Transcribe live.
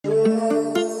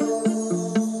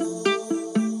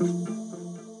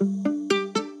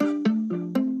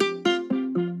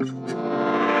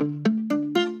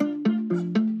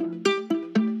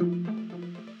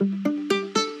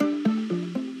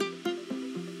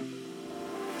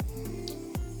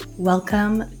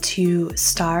Welcome to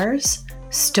Stars,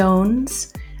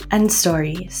 Stones, and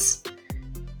Stories.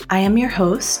 I am your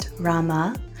host,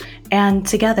 Rama, and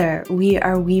together we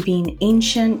are weaving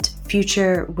ancient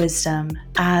future wisdom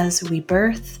as we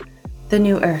birth the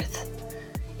new earth.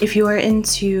 If you are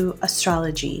into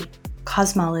astrology,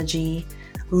 cosmology,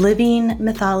 living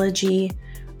mythology,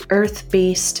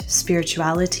 earth-based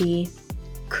spirituality,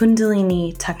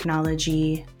 Kundalini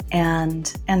technology,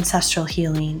 and ancestral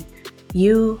healing,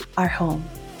 you are home.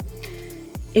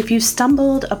 If you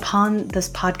stumbled upon this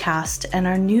podcast and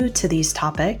are new to these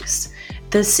topics,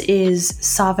 this is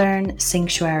Sovereign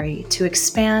Sanctuary to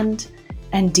expand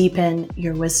and deepen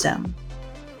your wisdom.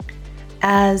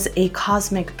 As a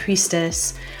cosmic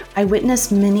priestess, I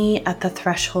witness many at the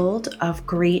threshold of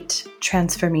great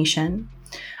transformation.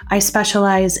 I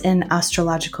specialize in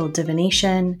astrological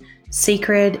divination,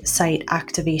 sacred site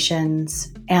activations,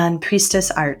 and priestess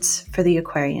arts for the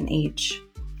Aquarian age.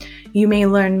 You may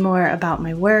learn more about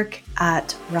my work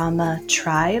at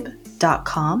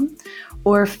ramatribe.com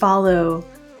or follow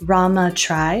Rama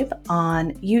Tribe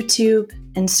on YouTube,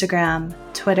 Instagram,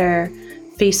 Twitter,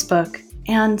 Facebook,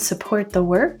 and support the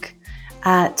work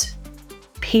at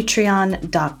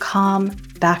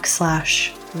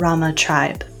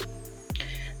patreon.com/RamaTribe.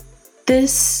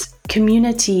 This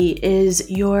community is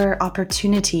your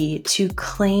opportunity to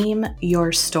claim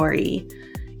your story,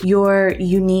 your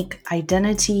unique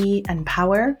identity and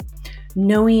power,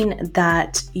 knowing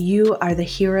that you are the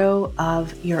hero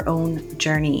of your own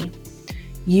journey.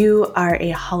 You are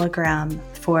a hologram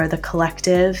for the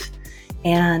collective,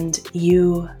 and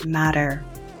you matter.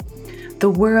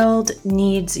 The world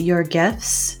needs your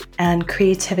gifts and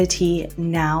creativity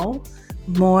now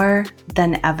more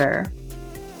than ever.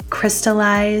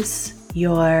 Crystallize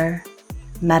your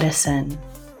medicine.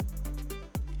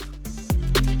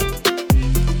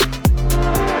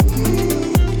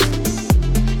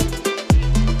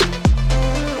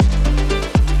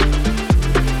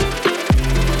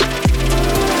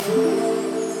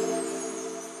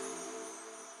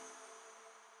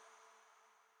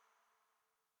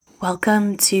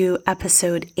 Welcome to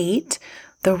episode 8,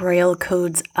 The Royal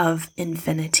Codes of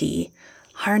Infinity,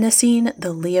 harnessing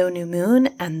the Leo new moon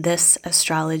and this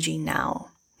astrology now.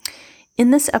 In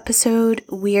this episode,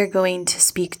 we are going to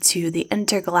speak to the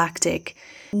intergalactic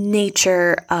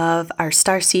nature of our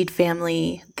starseed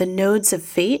family, the nodes of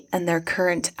fate and their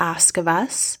current ask of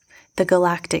us, the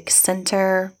galactic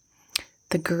center,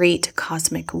 the great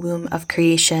cosmic womb of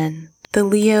creation, the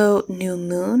Leo new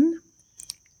moon,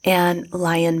 and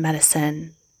lion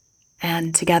medicine.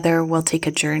 And together we'll take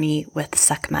a journey with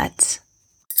Sekhmet.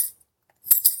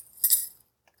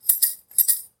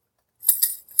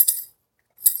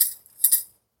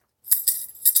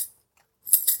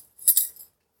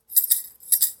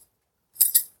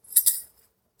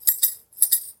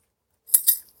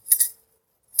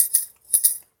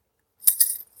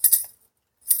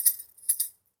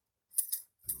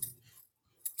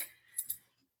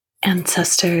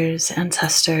 Ancestors,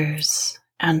 ancestors,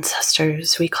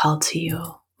 ancestors, we call to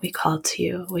you, we call to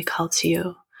you, we call to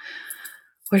you.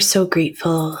 We're so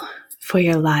grateful for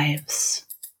your lives,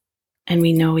 and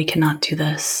we know we cannot do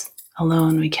this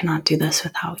alone. We cannot do this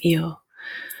without you.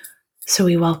 So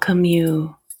we welcome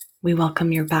you. We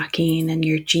welcome your backing and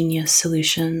your genius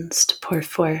solutions to pour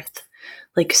forth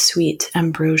like sweet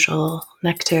ambrosial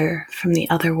nectar from the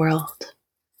other world.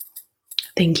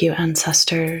 Thank you,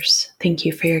 ancestors. Thank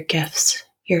you for your gifts,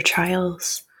 your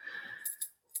trials.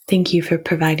 Thank you for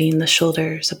providing the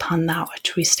shoulders upon that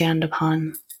which we stand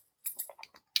upon.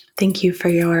 Thank you for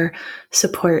your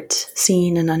support,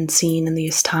 seen and unseen in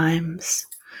these times.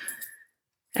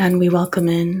 And we welcome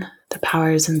in the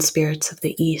powers and spirits of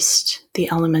the East, the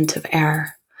element of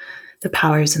air, the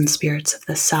powers and spirits of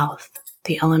the South,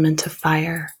 the element of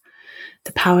fire,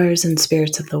 the powers and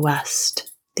spirits of the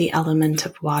West, the element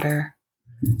of water,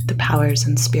 the powers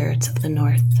and spirits of the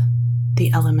North,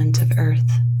 the element of earth.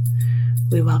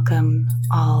 We welcome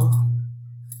all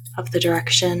of the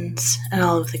directions and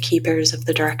all of the keepers of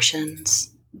the directions.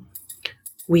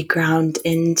 We ground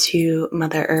into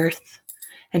Mother Earth,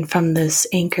 and from this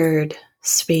anchored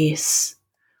space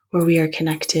where we are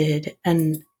connected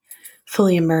and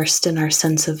fully immersed in our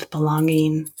sense of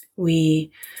belonging,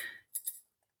 we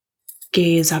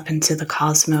gaze up into the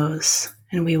cosmos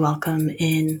and we welcome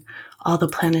in all the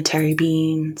planetary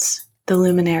beings, the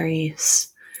luminaries,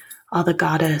 all the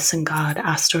goddess and god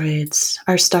asteroids,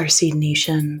 our starseed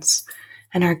nations,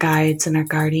 and our guides and our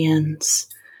guardians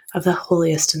of the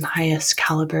holiest and highest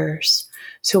calibers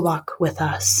to walk with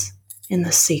us in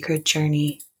the sacred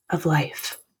journey of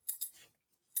life.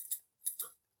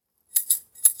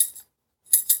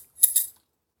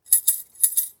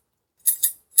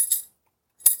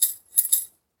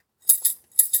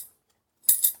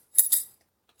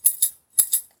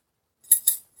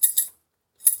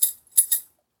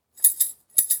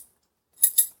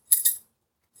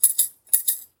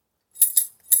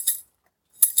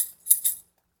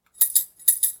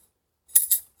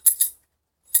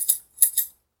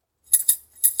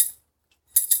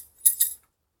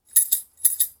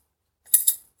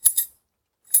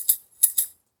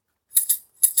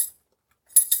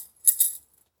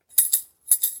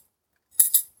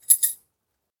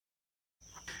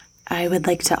 I would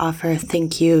like to offer a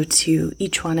thank you to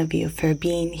each one of you for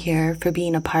being here, for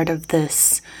being a part of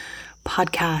this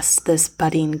podcast, this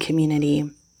budding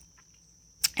community.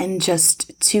 In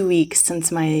just 2 weeks since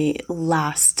my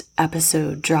last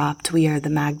episode dropped, We Are the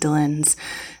Magdalens,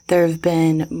 there have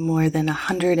been more than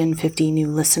 150 new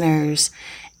listeners,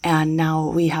 and now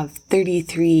we have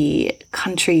 33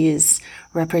 countries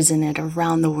represented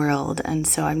around the world. And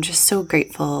so I'm just so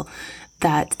grateful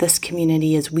that this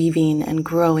community is weaving and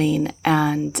growing,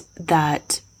 and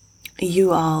that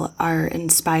you all are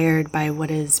inspired by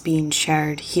what is being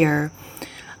shared here.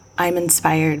 I'm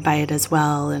inspired by it as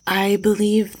well. I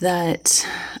believe that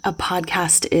a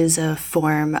podcast is a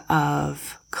form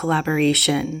of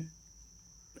collaboration.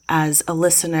 As a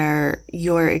listener,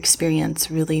 your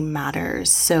experience really matters.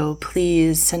 So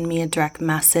please send me a direct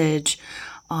message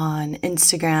on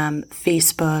Instagram,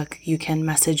 Facebook. You can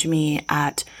message me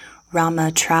at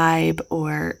Rama Tribe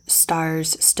or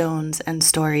Stars, Stones, and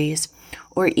Stories,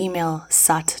 or email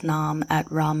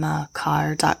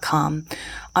satnam@ramakar.com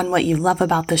on what you love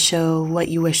about the show, what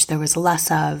you wish there was less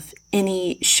of,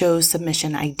 any show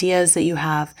submission ideas that you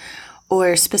have,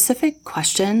 or specific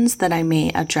questions that I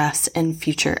may address in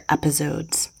future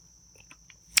episodes.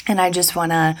 And I just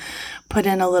want to put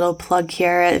in a little plug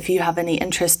here. If you have any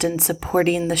interest in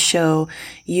supporting the show,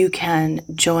 you can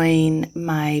join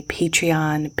my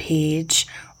Patreon page,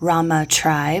 Rama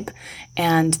Tribe,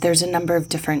 and there's a number of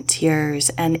different tiers,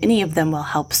 and any of them will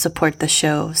help support the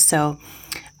show. So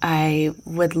I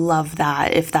would love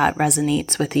that if that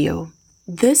resonates with you.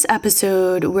 This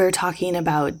episode, we're talking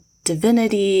about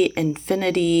divinity,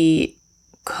 infinity,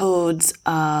 codes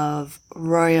of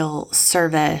royal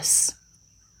service.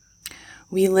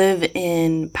 We live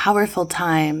in powerful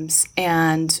times,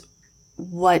 and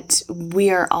what we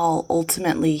are all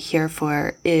ultimately here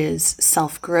for is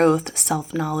self-growth,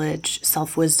 self-knowledge,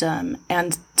 self-wisdom,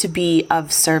 and to be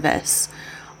of service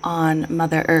on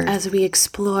Mother Earth. As we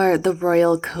explore the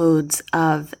royal codes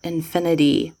of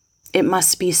infinity, it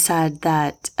must be said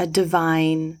that a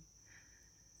divine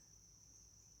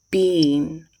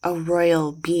being, a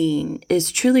royal being,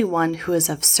 is truly one who is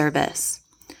of service.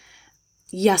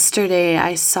 Yesterday,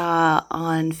 I saw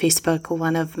on Facebook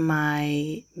one of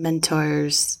my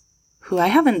mentors, who I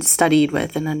haven't studied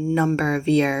with in a number of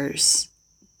years,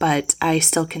 but I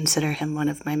still consider him one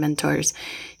of my mentors,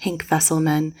 Hank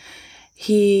Fesselman.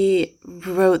 He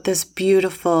wrote this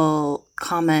beautiful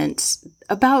comment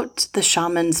about the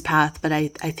shaman's path, but I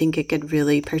think it could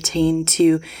really pertain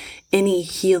to any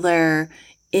healer,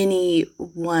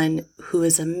 anyone who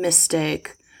is a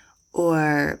mystic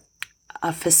or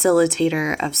a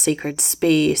facilitator of sacred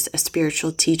space, a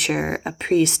spiritual teacher, a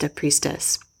priest, a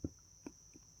priestess.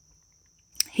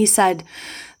 He said,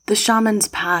 the shaman's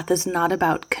path is not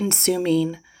about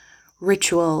consuming,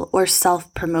 ritual, or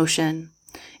self-promotion.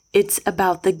 It's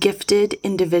about the gifted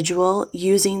individual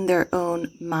using their own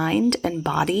mind and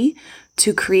body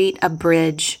to create a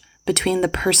bridge between the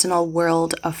personal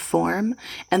world of form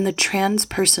and the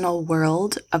transpersonal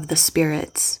world of the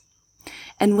spirits.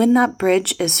 And when that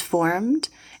bridge is formed,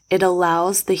 it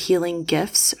allows the healing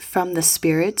gifts from the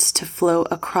spirits to flow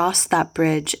across that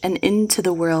bridge and into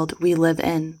the world we live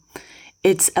in.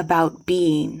 It's about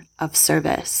being of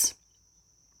service.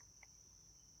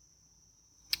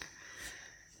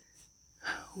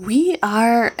 We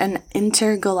are an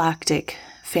intergalactic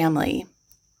family.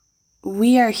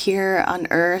 We are here on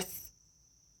Earth,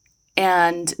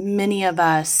 and many of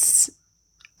us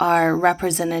are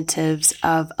representatives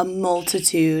of a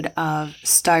multitude of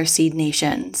starseed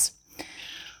nations.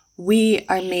 We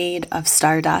are made of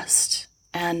stardust,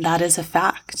 and that is a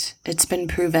fact. It's been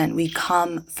proven. We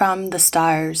come from the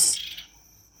stars.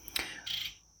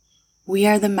 We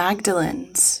are the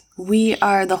Magdalens. We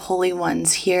are the holy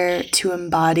ones here to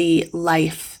embody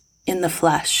life in the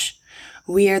flesh.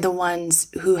 We are the ones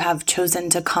who have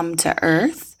chosen to come to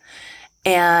Earth,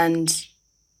 and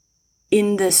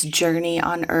in this journey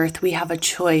on Earth, we have a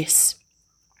choice.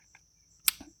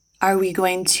 Are we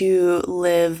going to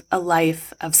live a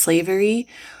life of slavery,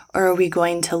 or are we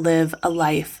going to live a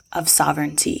life of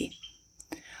sovereignty?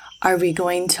 Are we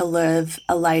going to live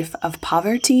a life of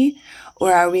poverty,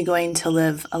 or are we going to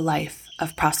live a life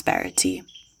of prosperity?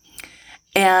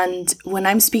 And when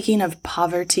I'm speaking of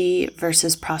poverty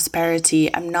versus prosperity,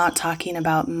 I'm not talking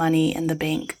about money in the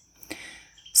bank.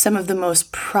 Some of the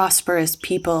most prosperous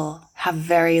people have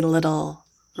very little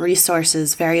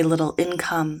resources, very little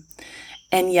income,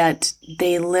 and yet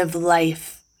they live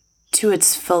life to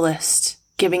its fullest,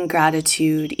 giving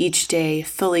gratitude each day,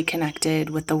 fully connected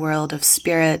with the world of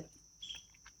spirit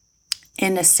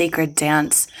in a sacred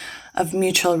dance of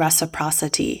mutual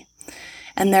reciprocity.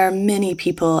 And there are many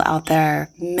people out there,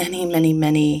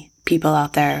 many people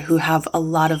out there who have a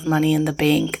lot of money in the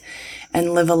bank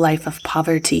and live a life of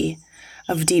poverty,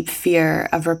 of deep fear,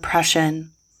 of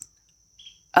repression,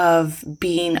 of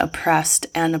being oppressed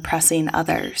and oppressing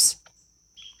others.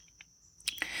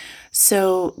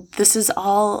 So this is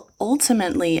all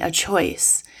ultimately a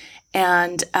choice.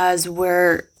 And as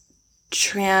we're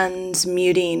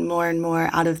transmuting more and more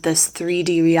out of this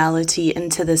 3D reality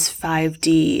into this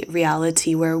 5D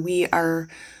reality where we are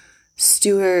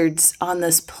stewards on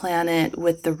this planet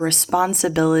with the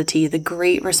responsibility, the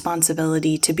great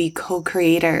responsibility to be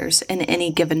co-creators in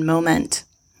any given moment,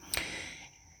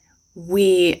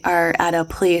 we are at a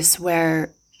place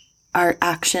where our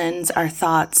actions, our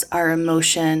thoughts, our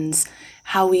emotions,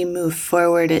 how we move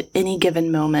forward at any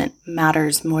given moment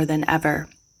matters more than ever.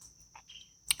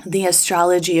 The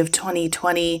astrology of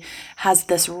 2020 has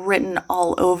this written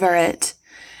all over it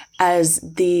as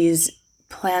these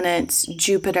planets,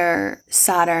 Jupiter,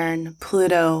 Saturn,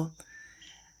 Pluto,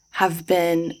 have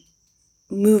been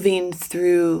moving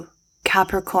through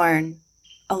Capricorn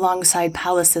alongside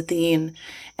Pallas Athene,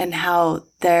 and how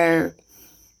they're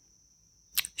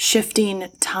shifting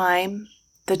time,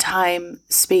 the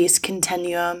time-space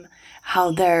continuum,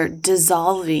 how they're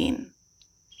dissolving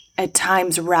at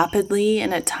times rapidly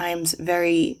and at times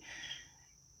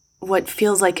what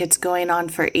feels like it's going on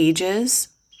for ages.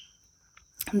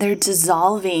 They're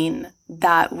dissolving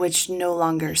that which no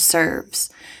longer serves.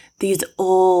 These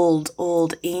old,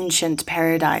 ancient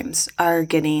paradigms are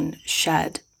getting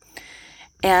shed.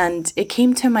 And it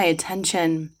came to my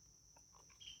attention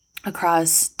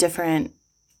across different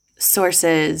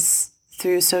sources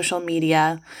through social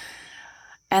media.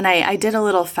 And I did a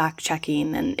little fact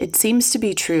checking, and it seems to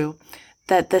be true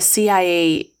that the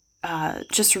CIA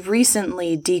just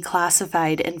recently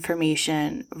declassified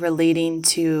information relating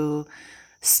to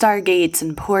stargates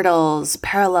and portals,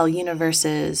 parallel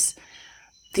universes,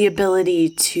 the ability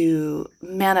to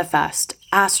manifest,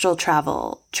 astral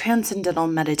travel, transcendental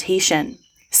meditation,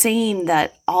 saying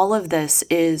that all of this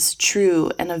is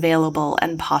true and available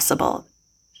and possible.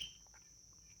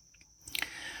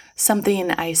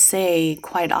 Something I say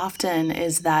quite often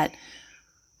is that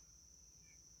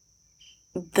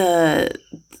the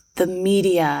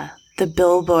media, the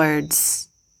billboards,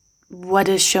 what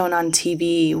is shown on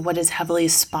TV, what is heavily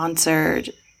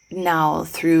sponsored now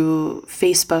through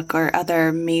Facebook or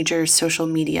other major social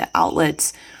media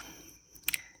outlets,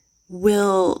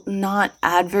 will not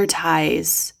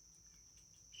advertise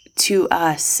to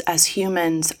us as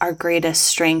humans our greatest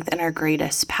strength and our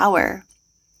greatest power,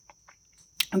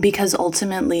 because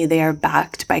ultimately they are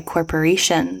backed by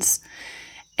corporations,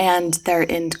 and their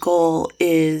end goal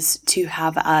is to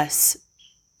have us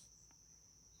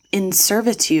in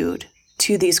servitude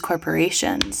to these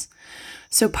corporations.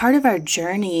 So part of our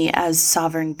journey as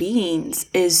sovereign beings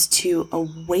is to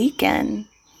awaken,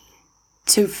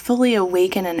 to fully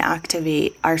awaken and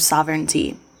activate our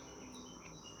sovereignty.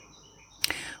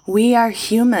 We are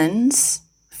humans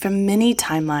from many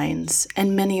timelines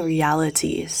and many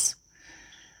realities.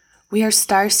 We are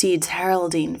starseeds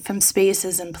heralding from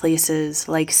spaces and places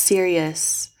like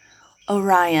Sirius,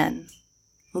 Orion,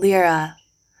 Lyra,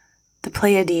 the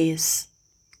Pleiades,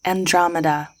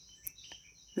 Andromeda,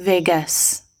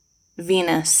 Vegas,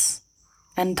 Venus,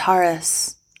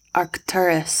 Antares,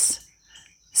 Arcturus,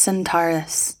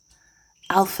 Centaurus,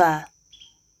 Alpha,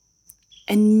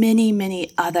 and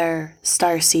many other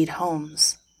starseed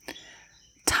homes.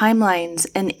 Timelines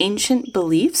and ancient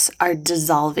beliefs are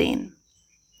dissolving.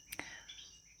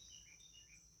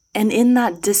 And in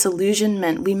that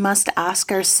disillusionment, we must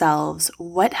ask ourselves,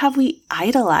 what have we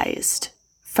idolized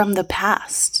from the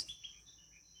past?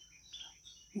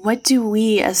 What do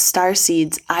we as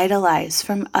starseeds idolize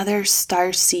from other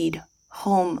starseed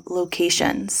home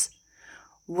locations?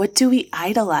 What do we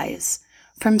idolize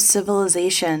from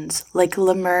civilizations like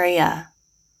Lemuria,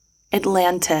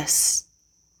 Atlantis,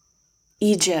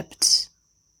 Egypt,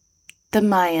 the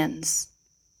Mayans?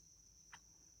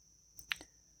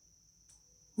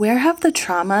 Where have the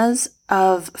traumas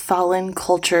of fallen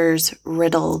cultures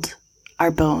riddled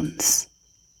our bones?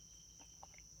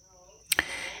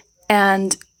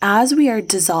 And as we are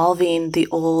dissolving the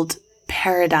old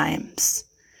paradigms,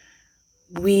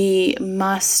 we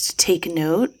must take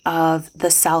note of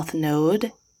the South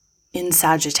Node in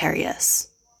Sagittarius.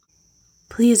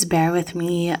 Please bear with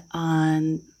me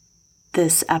on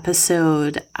this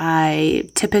episode. I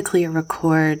typically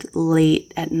record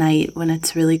late at night when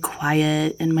it's really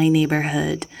quiet in my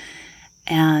neighborhood.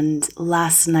 And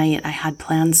last night I had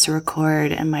plans to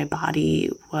record and my body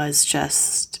was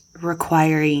just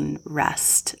requiring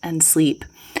rest and sleep.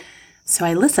 So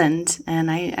I listened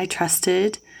and I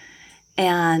trusted.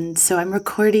 And so I'm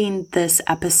recording this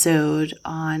episode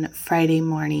on Friday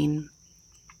morning,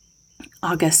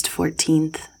 August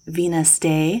 14th, Venus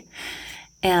Day.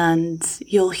 And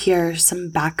you'll hear some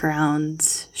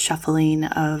background shuffling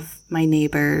of my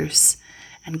neighbors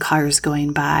and cars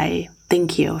going by.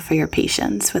 Thank you for your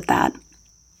patience with that.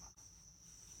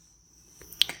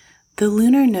 The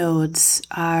lunar nodes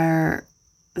are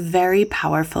very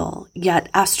powerful, yet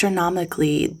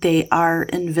astronomically they are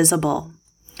invisible.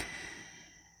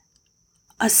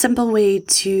 A simple way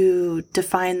to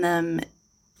define them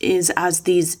is as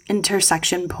these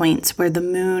intersection points where the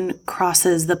moon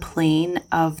crosses the plane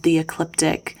of the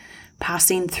ecliptic,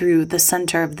 passing through the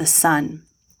center of the sun,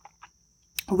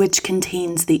 which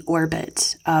contains the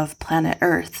orbit of planet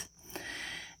Earth.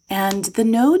 And the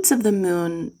nodes of the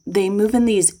moon, they move in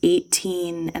these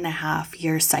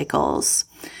 18.5-year cycles.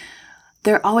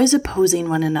 They're always opposing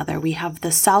one another. We have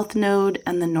the south node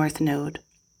and the north node.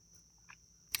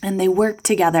 And they work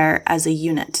together as a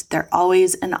unit. They're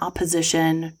always in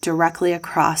opposition directly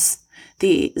across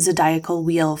the zodiacal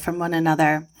wheel from one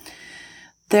another.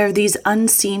 They're these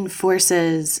unseen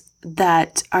forces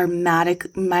that are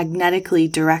magnetically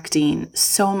directing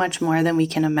so much more than we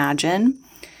can imagine.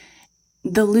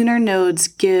 The lunar nodes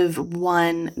give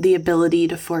one the ability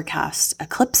to forecast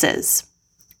eclipses.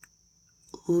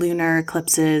 Lunar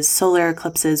eclipses, solar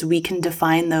eclipses, we can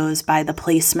define those by the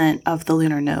placement of the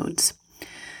lunar nodes.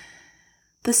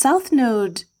 The south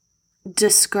node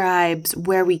describes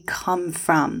where we come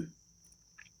from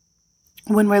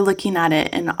when we're looking at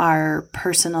it in our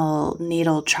personal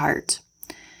natal chart.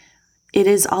 It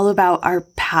is all about our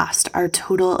past, our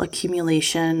total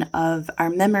accumulation of our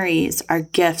memories, our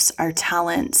gifts, our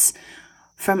talents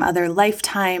from other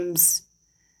lifetimes.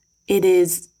 It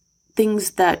is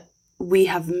things that we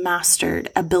have mastered,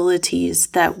 abilities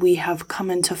that we have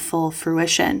come into full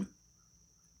fruition.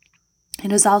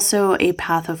 It is also a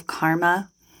path of karma,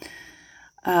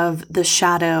 of the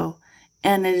shadow,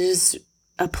 and it is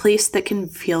a place that can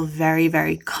feel very,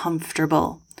 very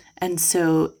comfortable. And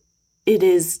so it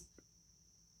is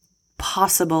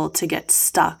possible to get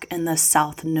stuck in the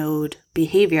south node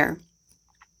behavior.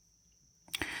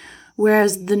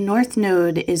 Whereas the north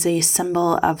node is a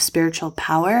symbol of spiritual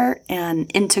power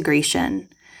and integration.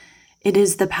 It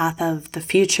is the path of the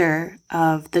future,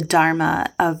 of the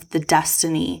dharma, of the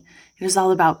destiny. It is all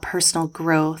about personal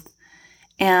growth.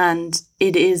 And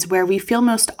it is where we feel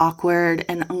most awkward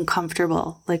and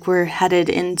uncomfortable, like we're headed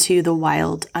into the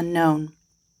wild unknown.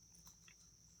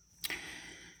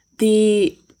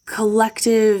 The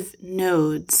collective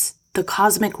nodes, the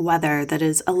cosmic weather that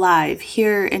is alive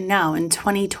here and now in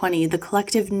 2020, the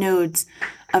collective nodes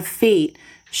of fate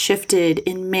shifted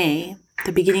in May,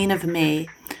 the beginning of May,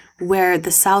 where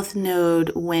the south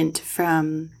node went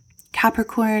from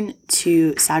Capricorn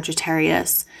to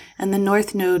Sagittarius, and the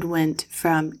north node went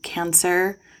from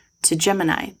Cancer to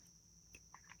Gemini.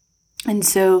 And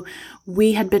so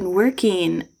we had been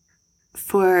working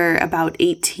for about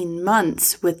 18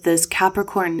 months with this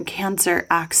Capricorn Cancer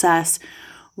axis,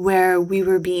 where we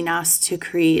were being asked to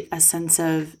create a sense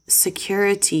of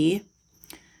security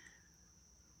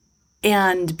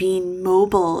and being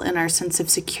mobile in our sense of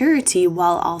security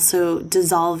while also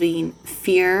dissolving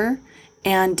fear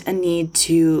and a need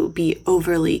to be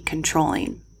overly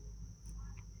controlling.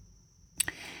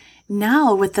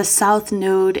 Now, with the South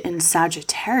Node in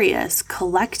Sagittarius,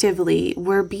 collectively,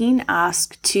 we're being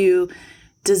asked to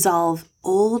dissolve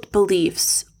old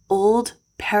beliefs, old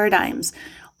paradigms,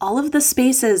 all of the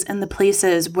spaces and the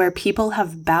places where people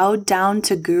have bowed down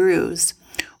to gurus,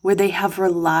 where they have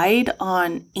relied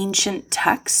on ancient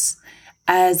texts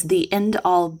as the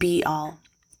end-all, be-all.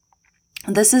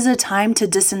 This is a time to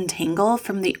disentangle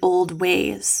from the old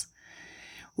ways.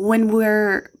 When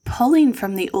we're pulling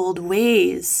from the old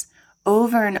ways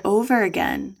over and over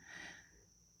again,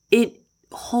 it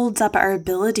holds up our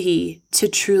ability to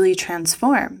truly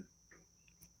transform.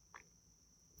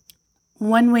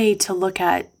 One way to look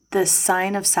at the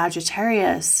sign of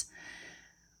Sagittarius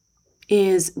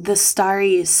is the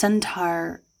starry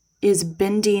centaur is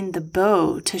bending the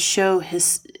bow to show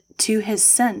his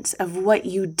sense of what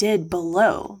you did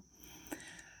below.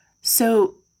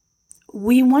 So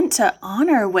we want to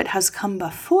honor what has come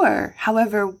before.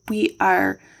 However, we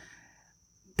are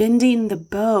bending the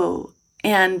bow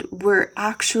and we're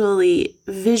actually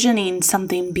visioning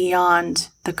something beyond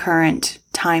the current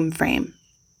time frame.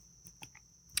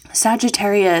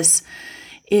 Sagittarius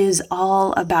is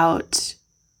all about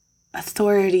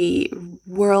authority,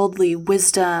 worldly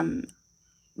wisdom,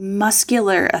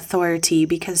 muscular authority,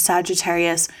 because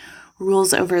Sagittarius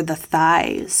rules over the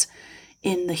thighs.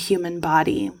 in the human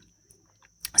body.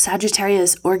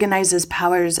 Sagittarius organizes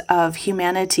powers of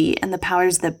humanity and the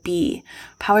powers that be,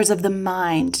 powers of the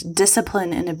mind,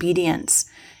 discipline and obedience.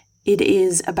 It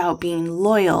is about being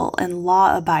loyal and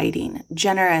law-abiding,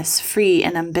 generous, free,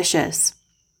 and ambitious.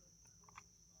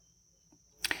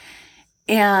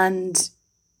 And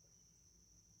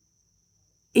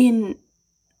in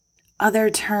other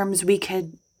terms, we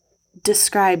could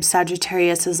describe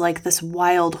Sagittarius as like this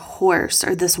wild horse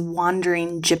or this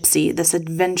wandering gypsy, this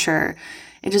adventurer.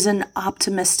 It is an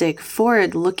optimistic,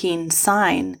 forward-looking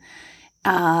sign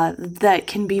that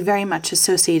can be very much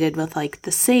associated with like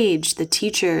the sage, the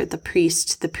teacher, the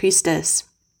priest, the priestess.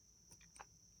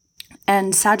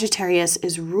 And Sagittarius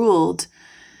is ruled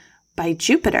by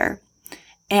Jupiter.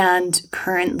 And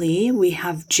currently we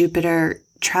have Jupiter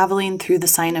traveling through the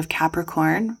sign of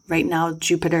Capricorn. Right now,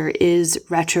 Jupiter is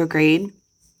retrograde.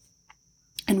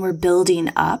 And we're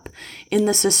building up in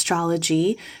this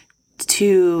astrology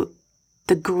to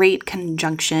the great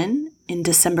conjunction in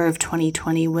December of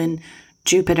 2020 when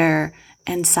Jupiter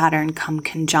and Saturn come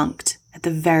conjunct at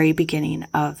the very beginning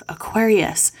of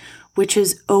Aquarius, which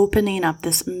is opening up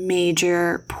this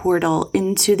major portal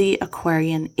into the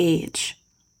Aquarian age.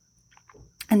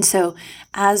 And so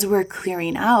as we're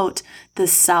clearing out the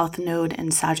South Node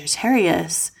in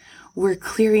Sagittarius, we're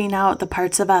clearing out the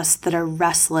parts of us that are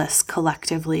restless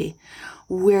collectively.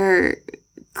 We're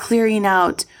clearing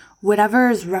out whatever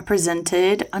is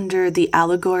represented under the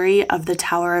allegory of the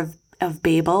Tower of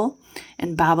Babel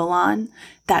in Babylon,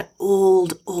 that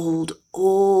old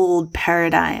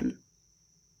paradigm.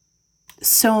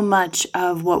 So much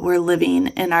of what we're living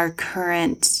in our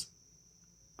current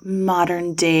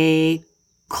modern day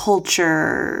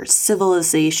culture,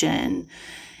 civilization,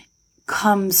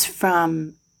 comes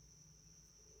from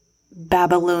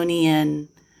Babylonian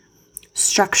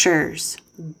structures,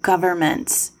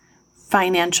 governments,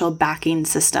 financial backing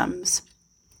systems.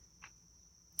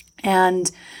 And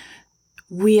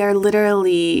we are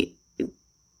literally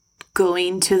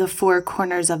going to the four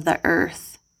corners of the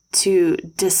earth to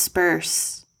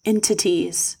disperse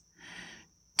entities,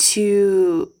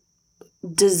 to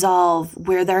dissolve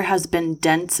where there has been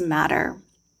dense matter.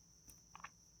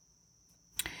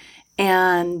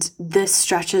 And this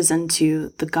stretches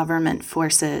into the government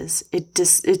forces.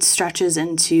 It stretches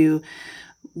into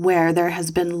where there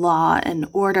has been law and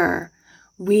order.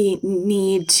 We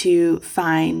need to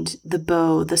find the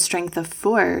bow, the strength of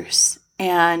force,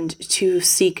 and to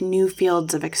seek new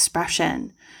fields of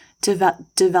expression, to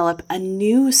develop a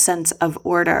new sense of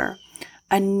order,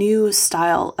 a new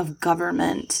style of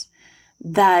government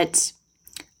that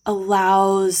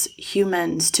allows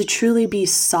humans to truly be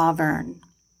sovereign.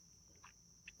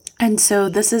 And so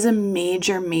this is a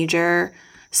major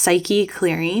psyche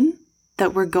clearing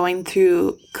that we're going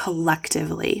through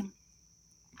collectively.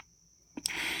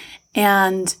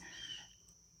 And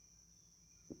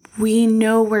we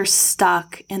know we're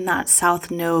stuck in that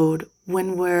South Node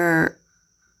when we're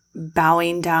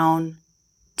bowing down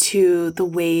to the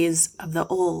ways of the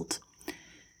old.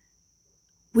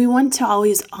 We want to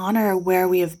always honor where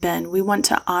we have been. We want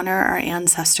to honor our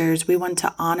ancestors. We want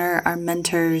to honor our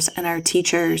mentors and our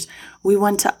teachers. We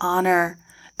want to honor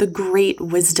the great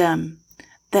wisdom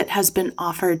that has been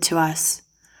offered to us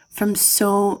from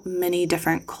so many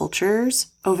different cultures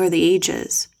over the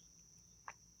ages.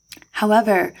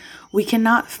 However, we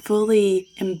cannot fully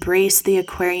embrace the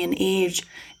Aquarian age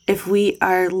if we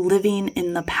are living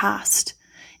in the past,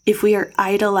 if we are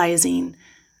idolizing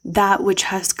that which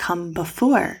has come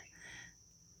before,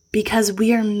 because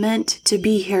we are meant to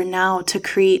be here now to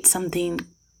create something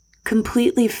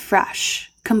completely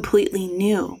fresh, completely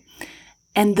new.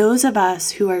 And those of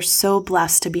us who are so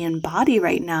blessed to be in body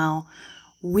right now,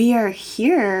 we are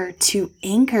here to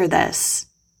anchor this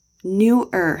new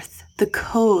earth, the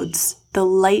codes, the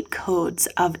light codes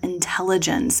of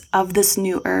intelligence of this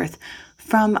new earth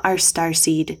from our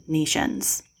starseed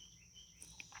nations.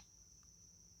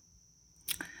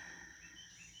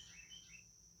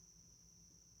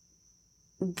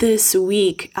 This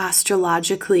week,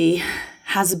 astrologically,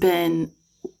 has been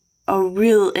a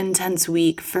real intense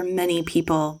week for many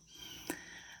people.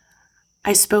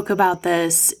 I spoke about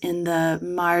this in the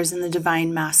Mars and the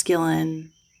Divine Masculine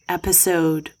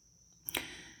episode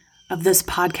of this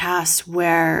podcast,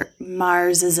 where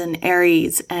Mars is in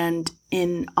Aries, and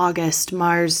in August,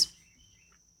 Mars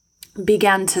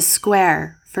began to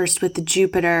square, first with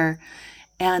Jupiter,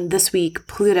 and this week,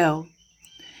 Pluto,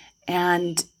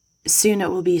 and soon it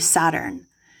will be Saturn.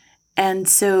 And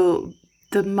so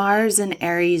the Mars and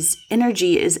Aries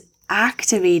energy is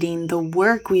activating the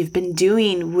work we've been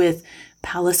doing with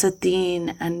Pallas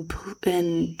Athene and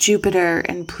Jupiter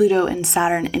and Pluto and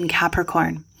Saturn in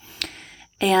Capricorn.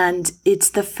 And it's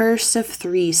the first of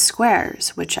 3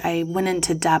 squares, which I went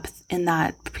into depth in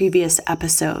that previous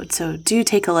episode. So do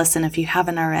take a listen if you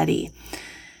haven't already,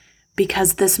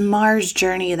 because this Mars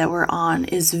journey that we're on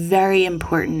is very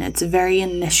important. It's very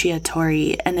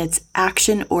initiatory and it's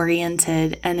action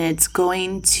oriented, and it's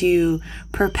going to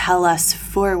propel us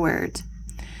forward.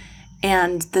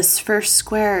 And this first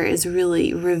square is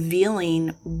really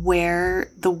revealing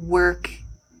where the work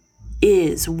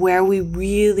is, where we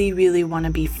really, really want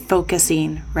to be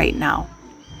focusing right now.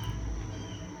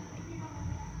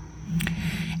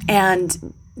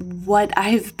 And what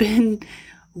I've been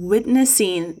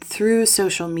witnessing through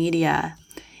social media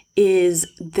is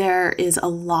there is a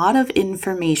lot of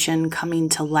information coming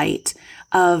to light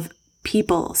of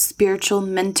people, spiritual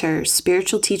mentors,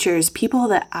 spiritual teachers, people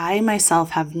that I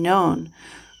myself have known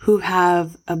who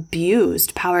have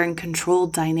abused power and control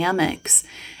dynamics.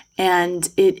 And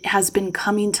it has been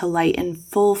coming to light in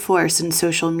full force in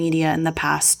social media in the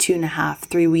past 2.5,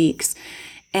 3 weeks.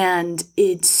 And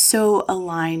it's so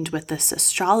aligned with this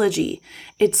astrology.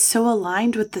 It's so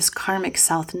aligned with this karmic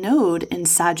south node in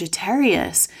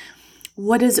Sagittarius.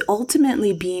 What is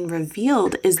ultimately being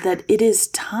revealed is that it is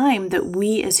time that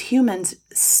we as humans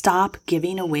stop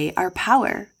giving away our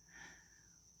power.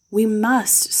 We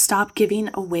must stop giving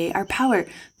away our power.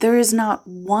 There is not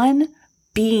one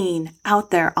being out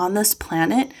there on this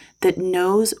planet that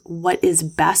knows what is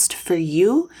best for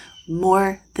you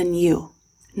more than you.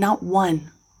 Not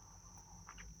one.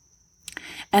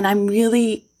 And I'm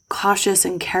really cautious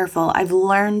and careful. I've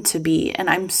learned to be, and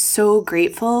I'm so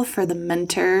grateful for the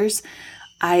mentors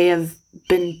I have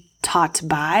been taught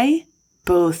by,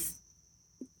 both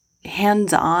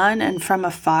hands-on and from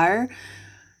afar.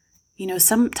 You know,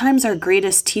 sometimes our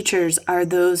greatest teachers are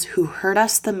those who hurt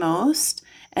us the most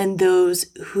and those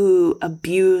who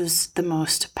abuse the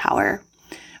most power,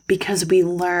 because we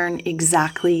learn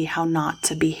exactly how not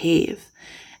to behave.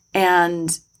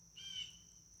 And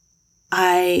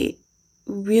I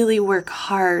really work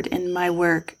hard in my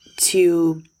work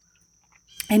to,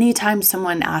 anytime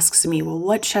someone asks me, well,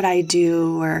 what should I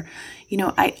do? Or, you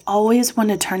know, I always want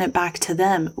to turn it back to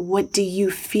them. What do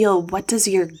you feel? What does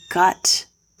your gut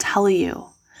tell you?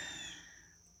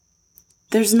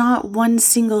 There's not one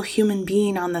single human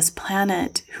being on this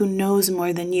planet who knows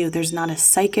more than you. There's not a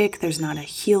psychic. There's not a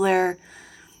healer.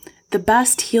 The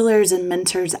best healers and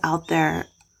mentors out there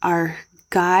are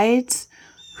guides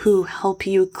who help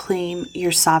you claim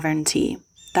your sovereignty.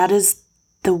 That is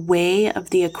the way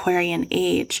of the Aquarian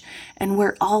age. And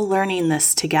we're all learning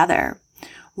this together.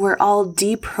 We're all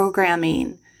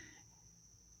deprogramming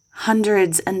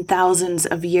hundreds and thousands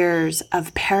of years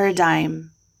of paradigm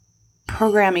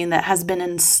programming that has been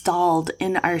installed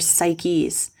in our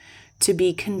psyches to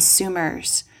be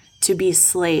consumers, to be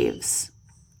slaves,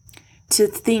 to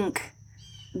think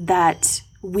that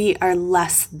we are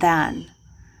less than,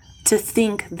 to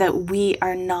think that we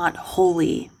are not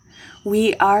holy.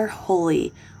 We are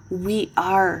holy. We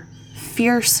are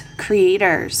fierce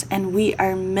creators, and we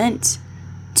are meant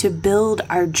to build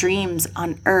our dreams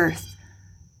on earth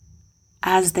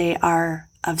as they are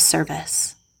of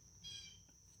service.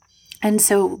 And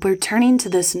so we're turning to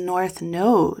this North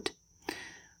Node,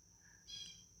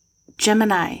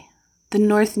 Gemini, the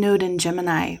North Node in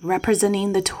Gemini,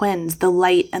 representing the twins, the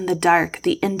light and the dark,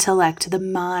 the intellect, the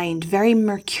mind, very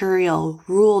mercurial,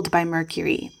 ruled by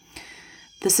Mercury.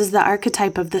 This is the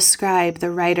archetype of the scribe, the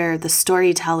writer, the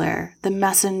storyteller, the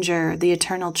messenger, the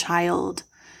eternal child.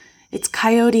 It's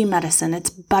coyote medicine, it's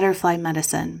butterfly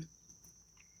medicine.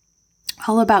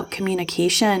 All about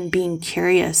communication, being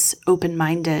curious,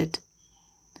 open-minded.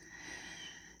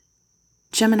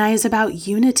 Gemini is about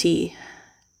unity.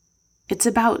 It's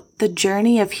about the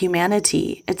journey of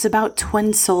humanity. It's about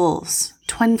twin souls,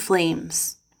 twin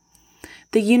flames.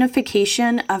 The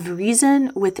unification of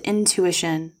reason with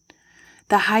intuition.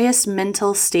 The highest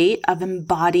mental state of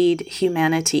embodied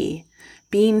humanity.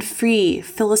 Being free,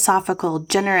 philosophical,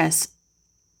 generous,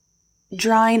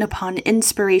 drawing upon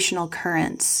inspirational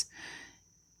currents.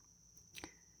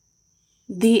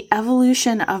 The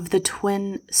evolution of the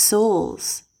twin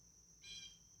souls,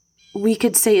 we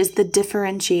could say, is the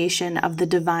differentiation of the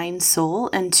divine soul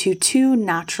into 2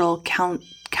 natural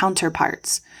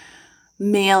counterparts,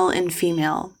 male and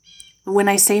female. When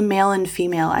I say male and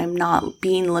female, I'm not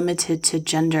being limited to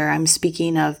gender. I'm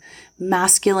speaking of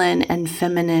masculine and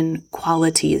feminine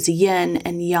qualities, yin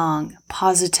and yang,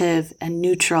 positive and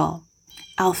neutral,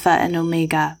 alpha and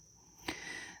omega.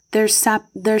 their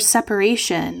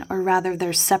separation, or rather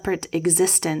their separate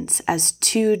existence, as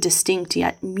two distinct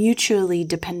yet mutually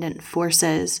dependent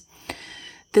forces.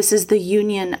 This is the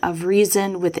union of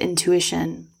reason with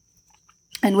intuition.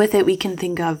 And with it, we can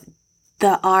think of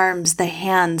the arms, the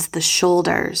hands, the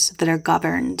shoulders that are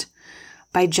governed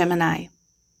by Gemini.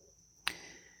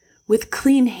 With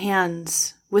clean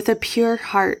hands, with a pure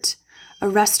heart, a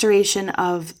restoration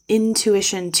of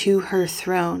intuition to her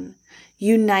throne,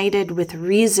 united with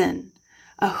reason,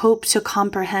 a hope to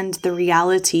comprehend the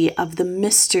reality of the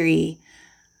mystery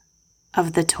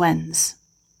of the twins.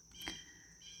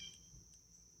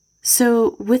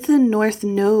 So with the North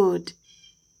Node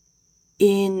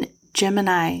in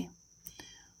Gemini,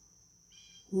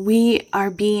 we are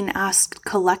being asked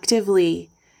collectively,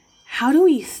 how do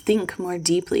we think more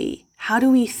deeply? How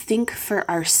do we think for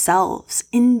ourselves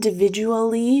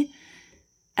individually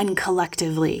and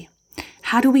collectively?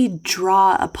 How do we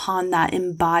draw upon that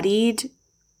embodied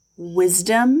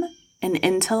wisdom and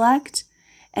intellect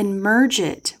and merge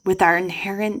it with our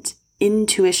inherent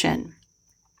intuition?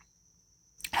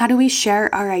 How do we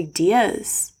share our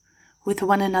ideas with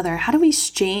one another? How do we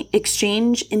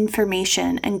exchange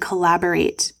information and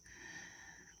collaborate?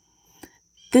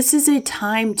 This is a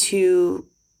time to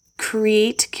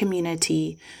create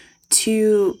community,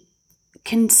 to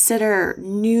consider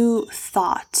new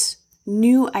thoughts,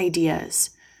 new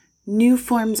ideas, new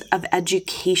forms of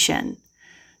education,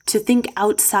 to think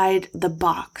outside the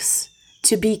box,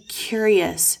 to be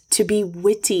curious, to be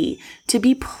witty, to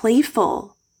be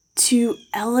playful, to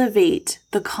elevate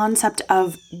the concept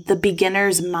of the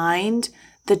beginner's mind,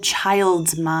 the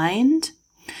child's mind.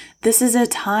 This is a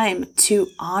time to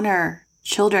honor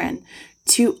children,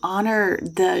 to honor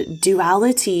the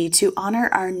duality, to honor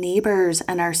our neighbors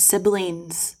and our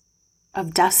siblings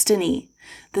of destiny.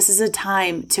 This is a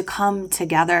time to come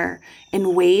together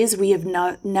in ways we have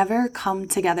never come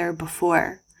together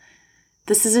before.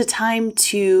 This is a time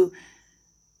to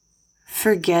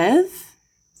forgive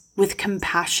with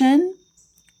compassion,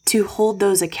 to hold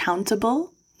those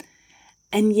accountable,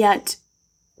 and yet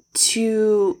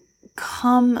to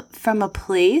come from a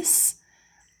place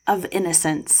of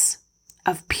innocence,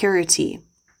 of purity.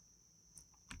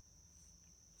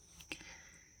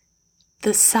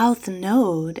 The South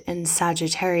Node in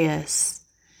Sagittarius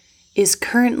is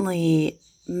currently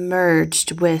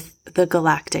merged with the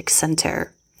galactic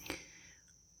center.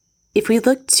 If we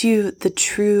look to the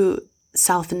true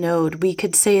South Node, we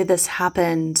could say this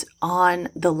happened on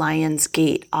the Lion's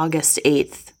Gate, August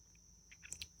 8th,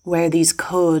 where these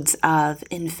codes of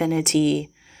infinity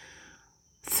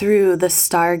through the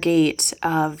Stargate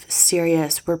of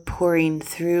Sirius were pouring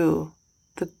through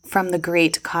from the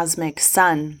great cosmic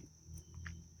sun.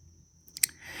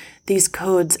 These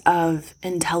codes of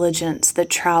intelligence that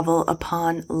travel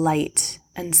upon light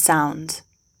and sound,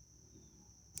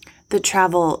 that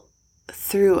travel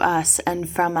through us and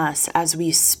from us as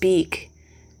we speak,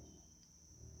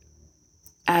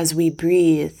 as we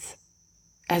breathe,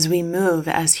 as we move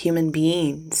as human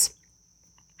beings.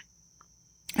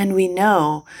 And we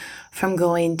know from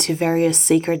going to various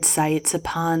sacred sites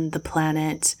upon the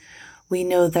planet, we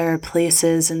know there are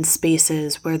places and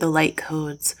spaces where the light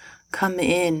codes come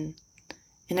in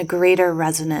a greater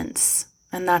resonance.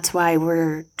 And that's why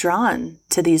we're drawn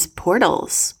to these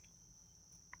portals.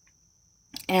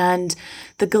 And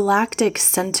the galactic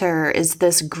center is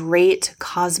this great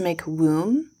cosmic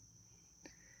womb.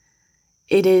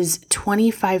 It is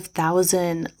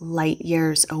 25,000 light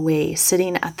years away,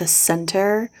 sitting at the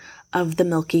center of the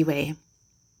Milky Way.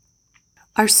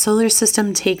 Our solar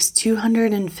system takes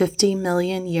 250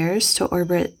 million years to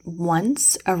orbit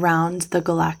once around the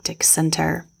galactic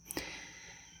center.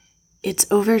 It's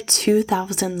over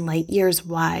 2,000 light years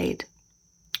wide.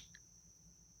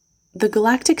 The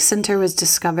galactic center was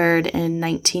discovered in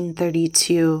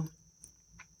 1932.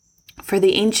 For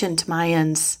the ancient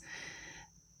Mayans,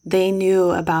 they knew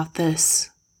about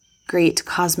this great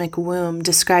cosmic womb,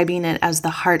 describing it as the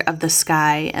heart of the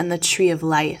sky and the tree of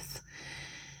life.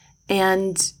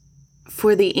 And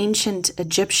for the ancient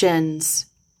Egyptians,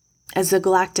 as the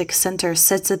galactic center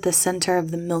sits at the center of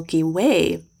the Milky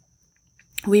Way,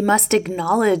 we must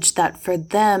acknowledge that for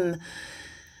them,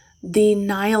 the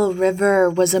Nile River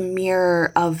was a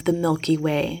mirror of the Milky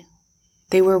Way.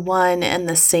 They were one and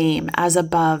the same, as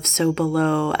above, so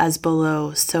below, as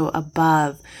below, so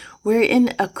above. We're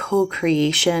in a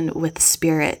co-creation with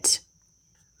spirit.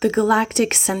 The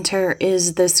galactic center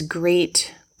is this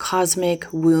great cosmic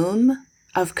womb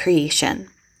of creation.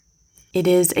 It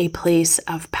is a place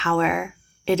of power.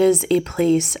 It is a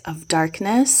place of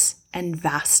darkness and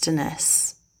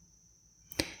vastness.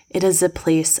 It is a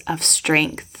place of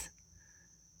strength.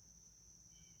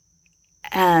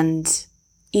 And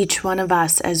each one of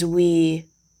us, as we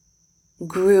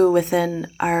grew within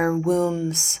our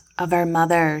wombs of our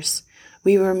mothers,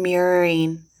 we were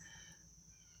mirroring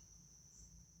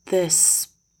this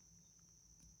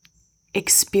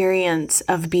experience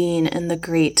of being in the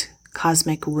great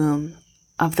cosmic womb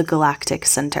of the galactic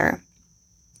center.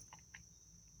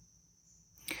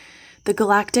 The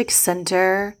galactic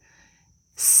center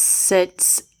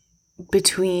sits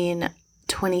between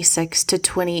 26 to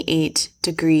 28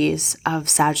 degrees of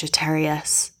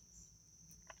Sagittarius.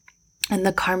 And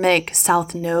the karmic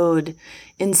south node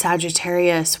in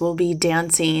Sagittarius will be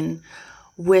dancing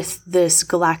with this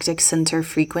galactic center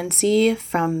frequency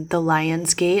from the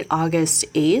Lion's Gate, August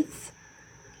 8th,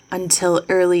 until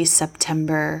early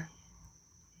September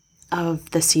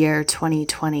of this year,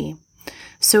 2020.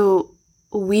 So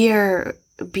we are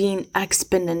being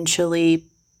exponentially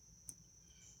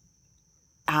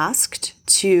asked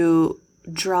to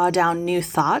draw down new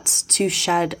thoughts, to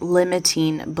shed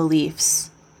limiting beliefs.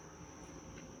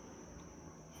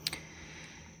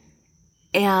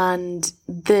 And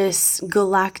this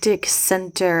galactic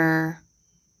center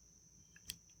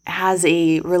has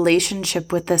a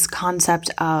relationship with this concept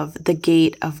of the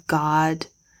gate of God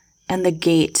and the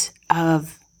gate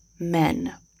of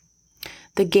men.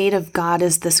 The gate of God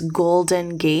is this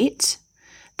golden gate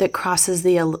that crosses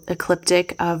the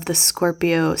ecliptic of the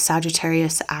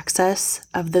Scorpio-Sagittarius axis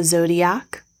of the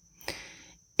zodiac.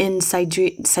 In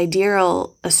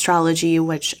sidereal astrology,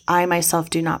 which I myself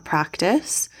do not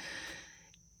practice,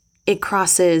 it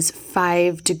crosses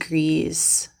 5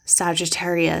 degrees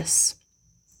Sagittarius.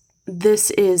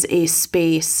 This is a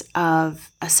space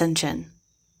of ascension.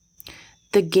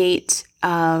 The gate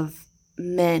of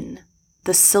men,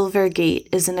 the silver gate,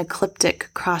 is an ecliptic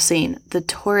crossing the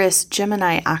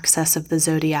Taurus-Gemini axis of the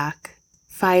zodiac,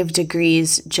 5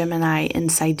 degrees Gemini in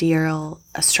sidereal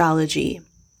astrology.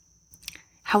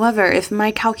 However, if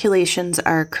my calculations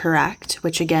are correct,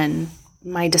 which again,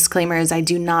 my disclaimer is I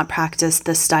do not practice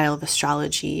this style of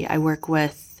astrology. I work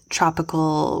with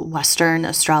tropical Western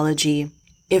astrology.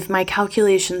 If my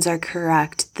calculations are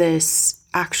correct, this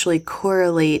actually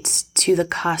correlates to the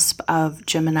cusp of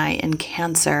Gemini and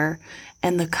Cancer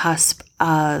and the cusp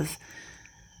of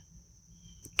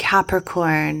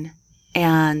Capricorn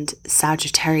and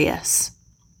Sagittarius.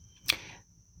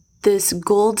 This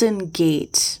golden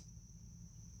gate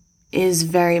is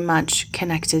very much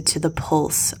connected to the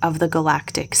pulse of the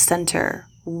galactic center,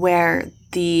 where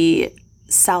the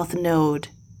south node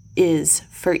is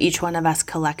for each one of us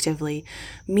collectively.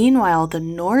 Meanwhile, the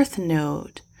north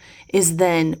node is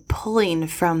then pulling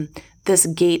from this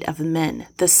gate of men,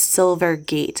 the silver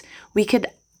gate.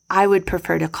 I would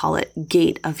prefer to call it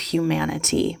gate of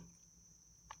humanity.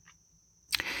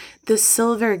 The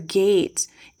silver gate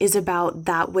is about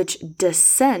that which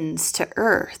descends to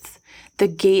earth. The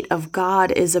gate of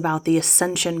God is about the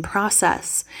ascension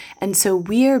process. And so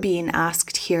we are being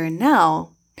asked here and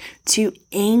now to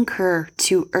anchor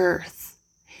to earth.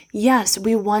 Yes,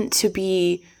 we want to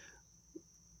be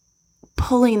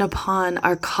pulling upon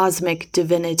our cosmic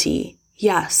divinity.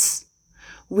 Yes,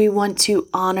 we want to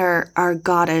honor our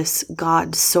goddess,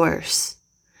 God source.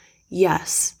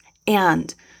 Yes,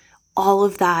 and all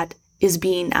of that is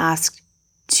being asked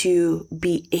to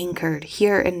be anchored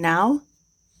here and now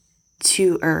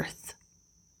to earth.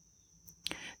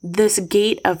 This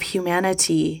gate of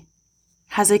humanity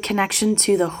has a connection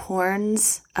to the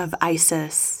horns of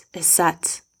Isis,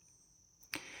 Set,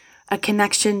 a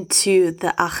connection to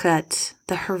the Achet,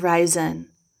 the horizon,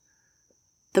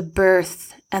 the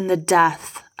birth and the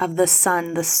death of the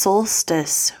sun, the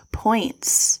solstice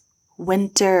points,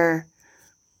 winter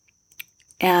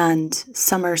and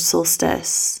summer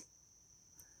solstice,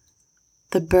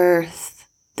 the birth,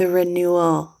 the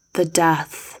renewal, the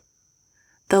death,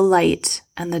 the light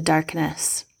and the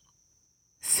darkness.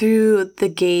 Through the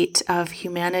gate of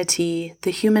humanity,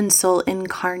 the human soul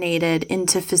incarnated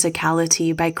into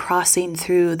physicality by crossing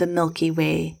through the Milky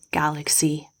Way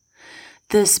galaxy.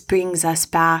 This brings us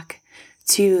back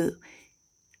to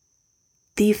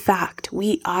the fact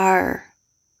we are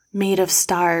made of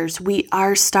stars. We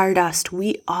are stardust.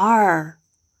 We are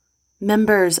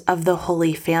members of the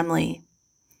Holy Family.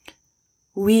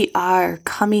 We are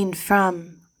coming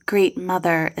from Great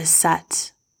Mother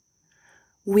Set.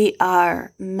 We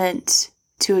are meant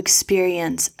to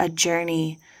experience a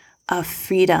journey of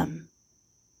freedom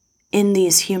in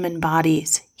these human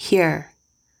bodies here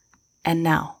and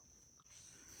now.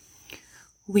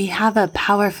 We have a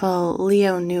powerful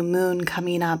Leo new moon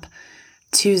coming up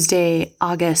Tuesday,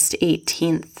 August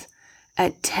 18th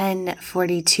at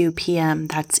 10:42 p.m.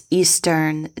 That's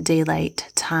Eastern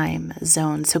Daylight Time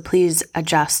Zone. So please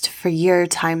adjust for your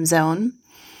time zone.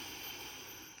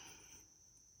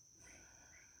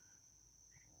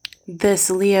 This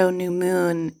Leo new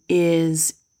moon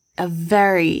is a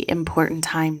very important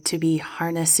time to be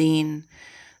harnessing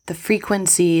the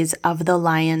frequencies of the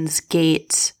Lion's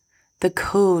Gate, the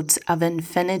codes of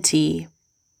infinity,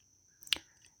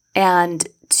 and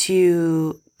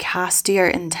to cast your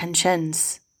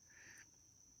intentions.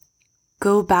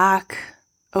 Go back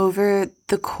over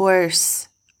the course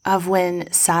of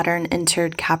when Saturn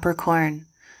entered Capricorn,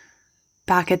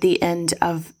 back at the end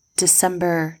of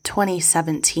December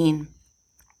 2017.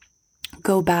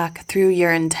 Go back through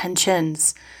your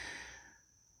intentions.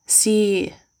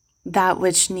 See that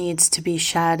which needs to be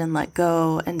shed and let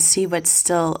go, and see what's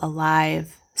still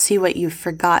alive. See what you've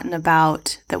forgotten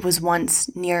about that was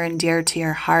once near and dear to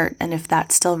your heart, and if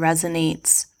that still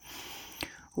resonates,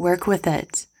 work with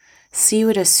it. See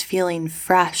what is feeling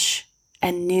fresh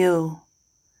and new,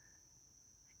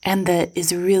 and that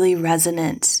is really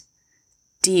resonant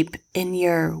deep in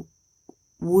your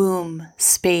womb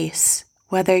space.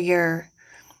 Whether you're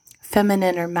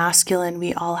feminine or masculine,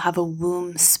 we all have a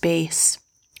womb space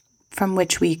from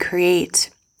which we create.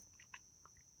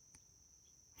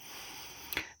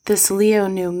 This Leo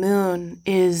new moon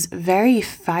is very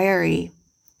fiery.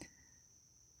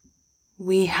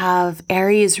 We have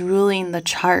Aries ruling the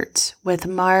chart with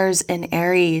Mars in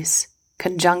Aries,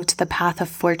 conjunct the path of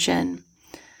fortune,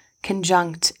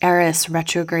 conjunct Eris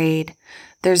retrograde.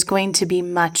 There's going to be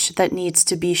much that needs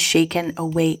to be shaken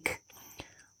awake.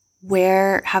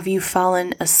 Where have you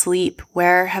fallen asleep?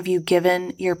 Where have you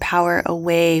given your power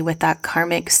away with that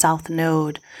karmic south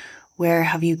node? Where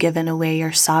have you given away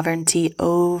your sovereignty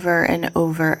over and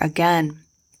over again?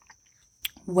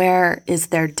 Where is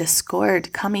there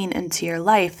discord coming into your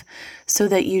life so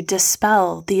that you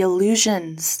dispel the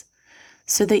illusions,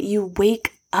 so that you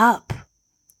wake up?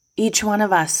 Each one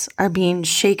of us are being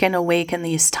shaken awake in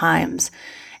these times,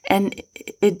 and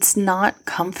it's not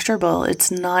comfortable. It's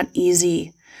not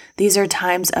easy. These are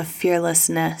times of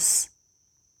fearlessness.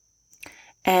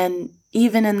 And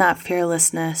even in that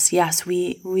fearlessness, yes,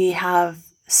 we have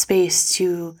space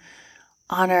to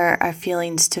honor our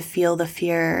feelings, to feel the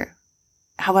fear.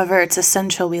 However, it's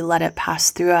essential we let it pass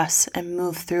through us and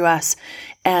move through us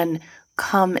and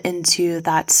come into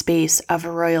that space of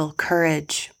royal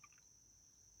courage.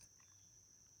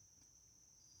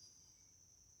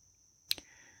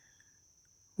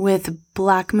 With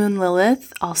Black Moon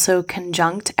Lilith also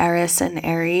conjunct Eris and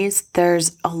Aries,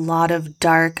 there's a lot of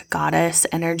dark goddess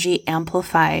energy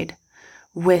amplified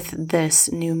with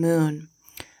this new moon.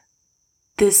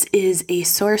 This is a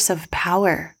source of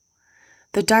power.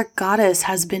 The dark goddess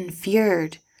has been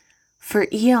feared for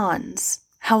eons.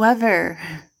 However,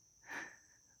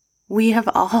 we have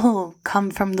all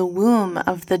come from the womb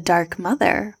of the Dark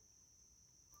Mother,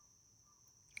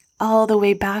 all the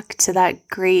way back to that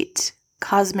great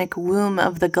cosmic womb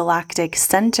of the galactic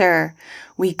center.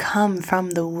 We come from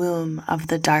the womb of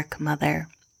the Dark Mother.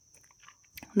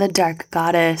 The Dark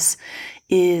Goddess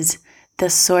is the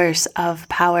source of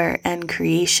power and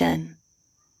creation.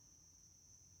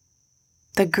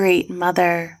 The Great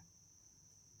Mother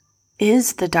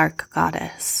is the Dark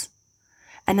Goddess.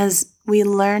 And as we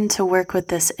learn to work with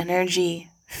this energy,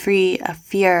 free of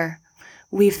fear,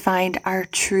 we find our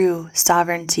true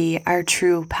sovereignty, our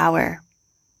true power.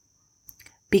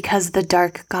 Because the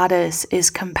Dark Goddess is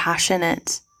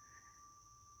compassionate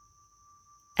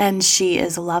and she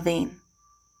is loving.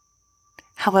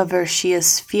 However, she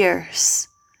is fierce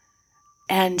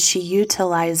and she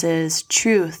utilizes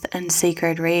truth and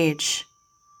sacred rage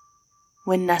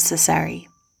when necessary.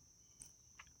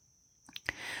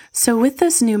 So with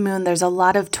this new moon, there's a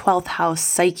lot of 12th house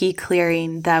psyche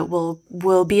clearing that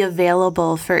will be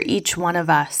available for each one of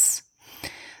us.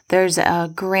 There's a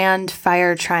grand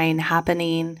fire trine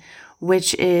happening,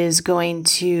 which is going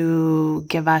to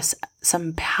give us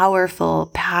some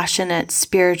powerful, passionate,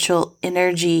 spiritual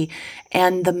energy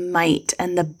and the might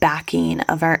and the backing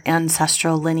of our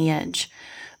ancestral lineage.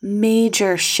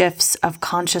 Major shifts of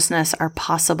consciousness are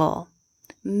possible.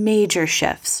 Major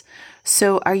shifts.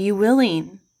 So are you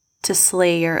willing to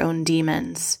slay your own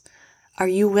demons? Are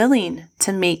you willing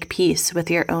to make peace with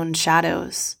your own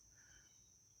shadows?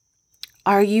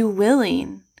 Are you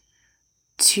willing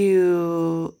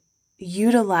to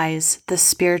utilize the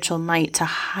spiritual might to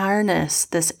harness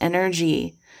this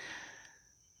energy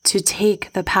to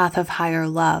take the path of higher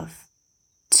love,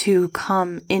 to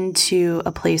come into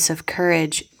a place of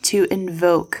courage, to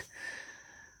invoke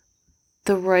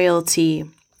the royalty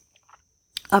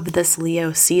of this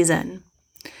Leo season?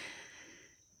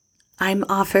 I'm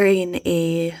offering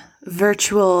a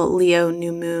virtual Leo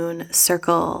New Moon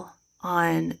circle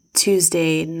on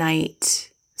Tuesday night.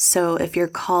 So if you're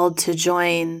called to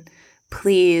join,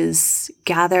 please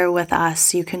gather with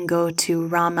us. You can go to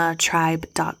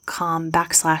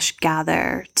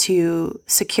ramatribe.com/gather to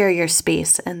secure your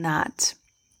space in that.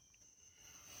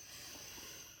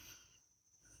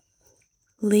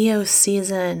 Leo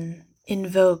season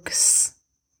invokes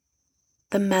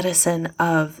the medicine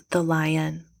of the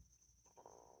lion.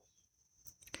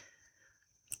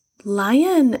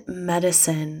 Lion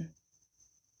medicine,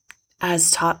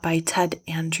 as taught by Ted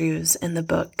Andrews in the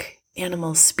book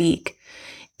Animals Speak,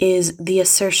 is the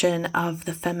assertion of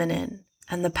the feminine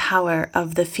and the power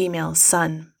of the female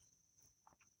sun.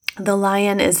 The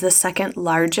lion is the second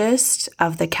largest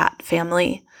of the cat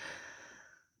family.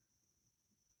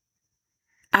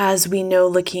 As we know,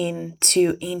 looking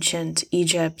to ancient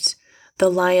Egypt, the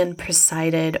lion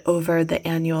presided over the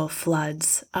annual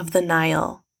floods of the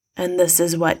Nile, and this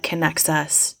is what connects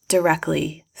us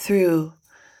directly through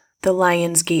the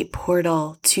Lion's Gate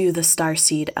portal to the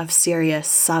starseed of Sirius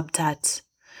Sabtet.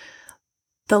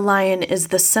 The lion is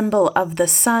the symbol of the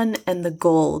sun and the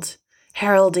gold,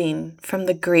 heralding from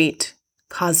the great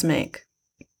cosmic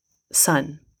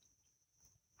sun.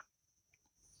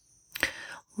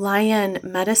 Lion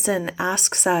medicine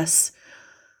asks us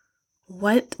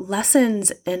what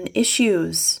lessons and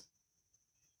issues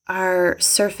are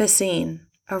surfacing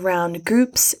around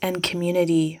groups and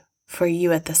community for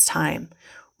you at this time.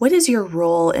 What is your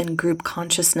role in group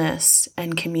consciousness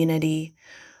and community?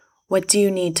 What do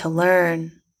you need to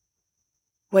learn?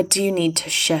 What do you need to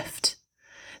shift?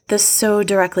 This so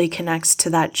directly connects to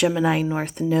that Gemini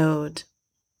North node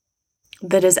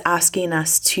that is asking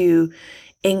us to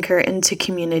anchor into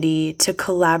community, to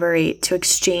collaborate, to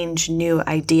exchange new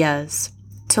ideas,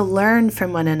 to learn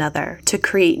from one another, to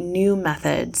create new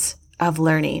methods of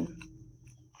learning.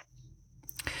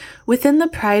 Within the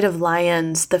pride of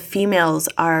lions, the females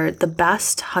are the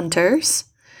best hunters.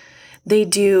 They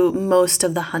do most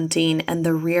of the hunting and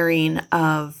the rearing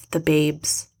of the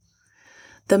babes.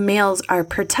 The males are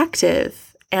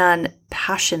protective and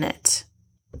passionate.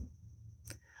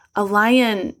 A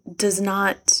lion does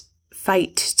not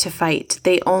fight to fight.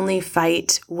 They only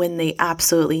fight when they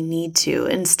absolutely need to.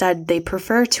 Instead, they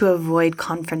prefer to avoid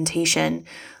confrontation,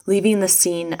 leaving the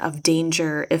scene of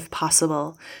danger if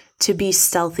possible, to be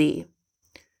stealthy.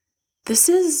 This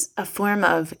is a form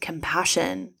of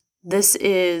compassion. This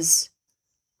is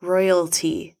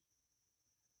royalty.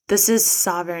 This is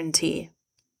sovereignty.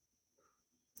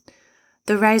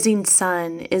 The rising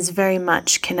sun is very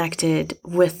much connected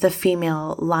with the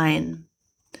female lion.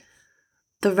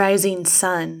 The rising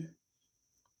sun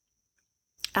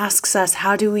asks us,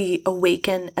 how do we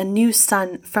awaken a new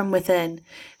sun from within?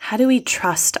 How do we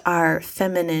trust our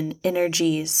feminine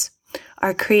energies,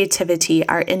 our creativity,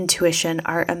 our intuition,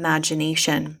 our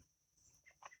imagination?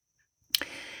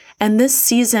 And this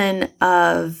season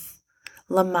of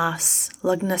Lammas,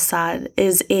 Lugnasad,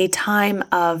 is a time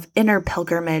of inner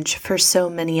pilgrimage for so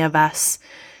many of us,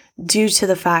 due to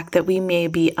the fact that we may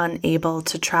be unable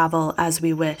to travel as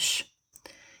we wish.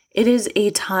 It is a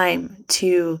time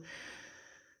to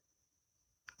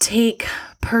take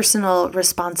personal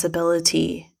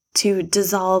responsibility, to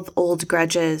dissolve old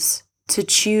grudges, to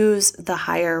choose the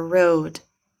higher road,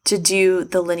 to do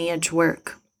the lineage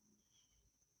work,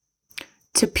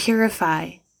 to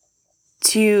purify,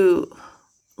 to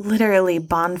literally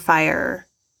bonfire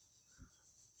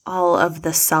all of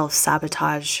the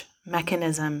self-sabotage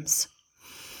mechanisms.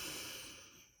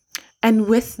 And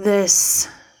with this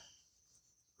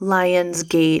Lion's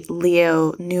Gate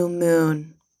Leo new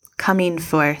moon coming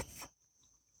forth,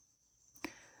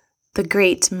 the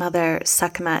great mother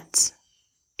Sekhmet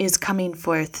is coming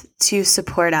forth to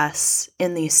support us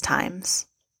in these times.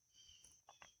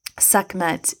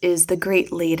 Sekhmet is the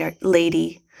great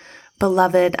lady,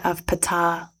 beloved of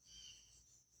Ptah,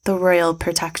 the royal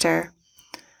protector.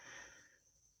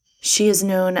 She is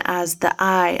known as the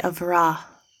Eye of Ra,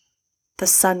 the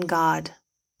sun god,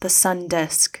 the sun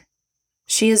disk.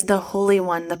 She is the holy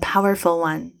one, the powerful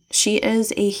one. She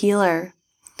is a healer.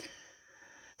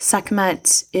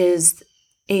 Sekhmet is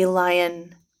a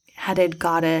lion-headed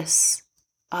goddess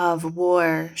of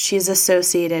war. She is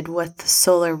associated with the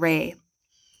solar ray.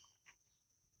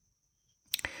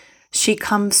 She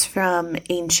comes from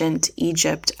ancient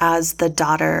Egypt as the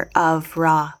daughter of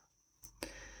Ra.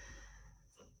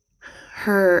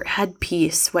 Her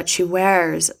headpiece, what she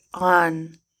wears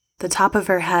on the top of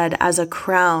her head as a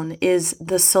crown, is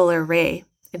the solar ray.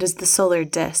 It is the solar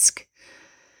disk,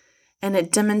 and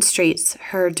it demonstrates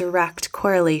her direct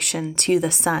correlation to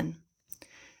the sun.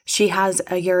 She has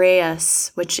a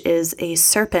uraeus, which is a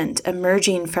serpent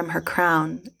emerging from her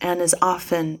crown and is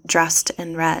often dressed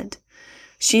in red.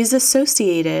 She's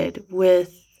associated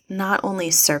with not only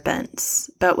serpents,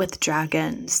 but with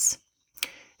dragons.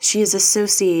 She is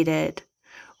associated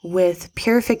with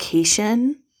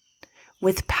purification,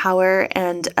 with power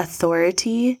and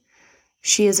authority.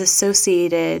 She is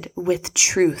associated with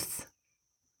truth.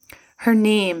 Her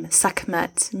name,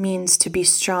 Sekhmet, means to be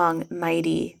strong,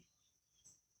 mighty,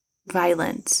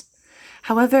 violent.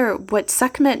 However, what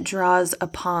Sekhmet draws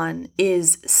upon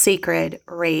is sacred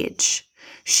rage.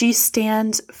 She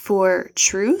stands for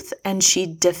truth and she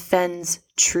defends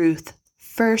truth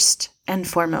first and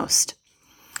foremost.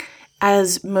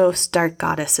 As most dark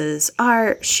goddesses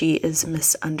are, she is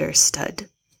misunderstood.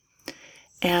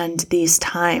 And these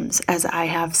times, as I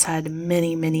have said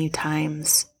many, many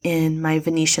times in my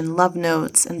Venetian love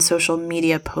notes and social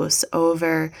media posts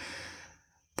over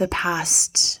the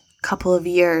past couple of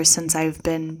years since I've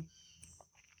been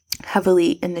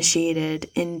heavily initiated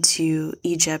into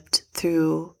Egypt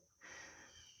through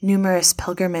numerous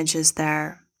pilgrimages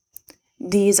there,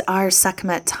 these are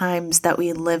Sekhmet times that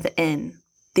we live in.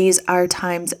 These are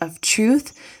times of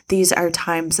truth. These are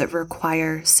times that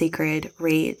require sacred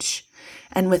rage.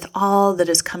 And with all that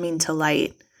is coming to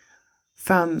light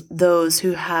from those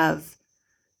who have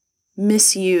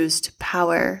misused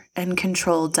power and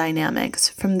control dynamics,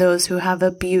 from those who have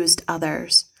abused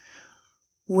others,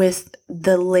 with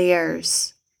the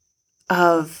layers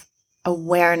of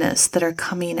awareness that are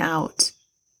coming out,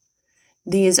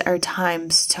 these are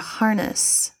times to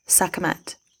harness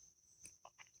Sekhmet.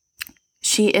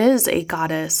 She is a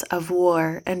goddess of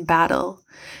war and battle,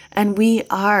 and we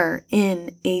are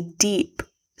in a deep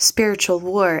spiritual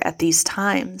war at these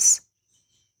times.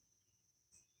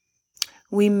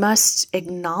 We must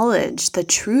acknowledge the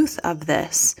truth of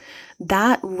this.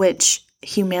 That which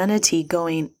humanity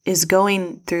is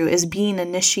going through, is being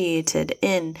initiated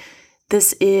in.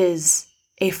 This is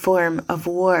a form of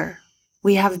war.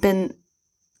 We have been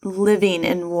living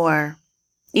in war,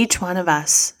 each one of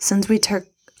us, since we took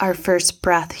our first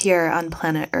breath here on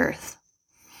planet Earth.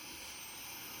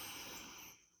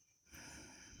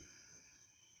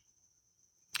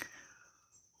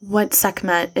 What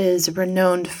Sekhmet is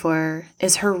renowned for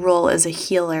is her role as a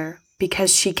healer,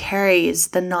 because she carries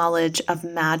the knowledge of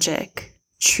magic,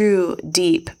 true,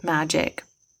 deep magic.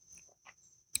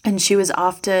 And she was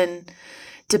often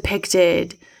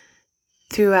depicted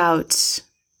throughout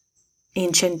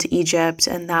ancient Egypt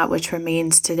and that which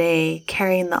remains today,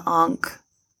 carrying the Ankh,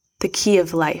 the key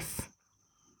of life.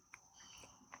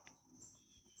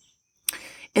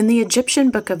 In the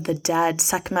Egyptian Book of the Dead,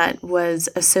 Sekhmet was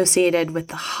associated with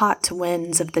the hot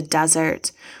winds of the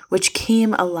desert, which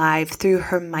came alive through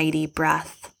her mighty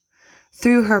breath.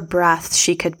 Through her breath,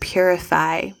 she could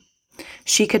purify.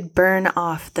 She could burn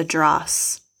off the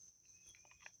dross.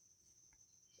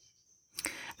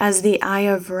 As the Eye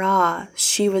of Ra,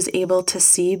 she was able to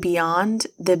see beyond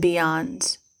the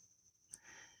beyond.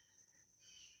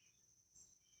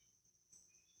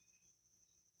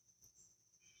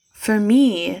 For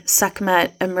me,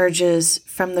 Sekhmet emerges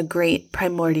from the great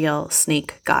primordial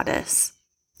snake goddess.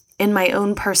 In my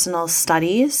own personal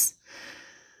studies,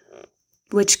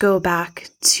 which go back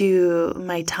to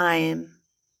my time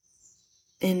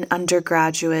in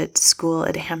undergraduate school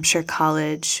at Hampshire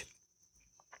College,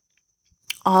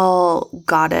 all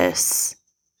goddess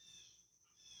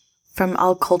from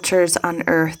all cultures on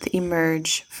earth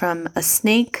emerge from a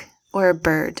snake or a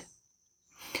bird.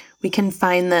 We can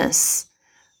find this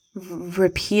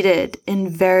repeated in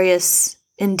various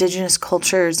indigenous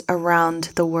cultures around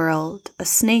the world, a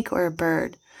snake or a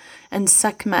bird. And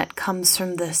Sekhmet comes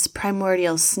from this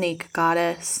primordial snake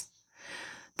goddess.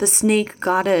 The snake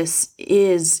goddess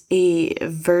is a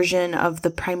version of the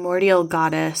primordial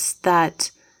goddess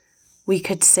that we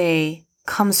could say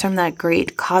comes from that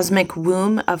great cosmic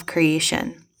womb of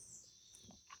creation.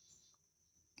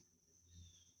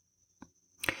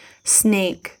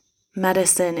 Snake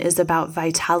medicine is about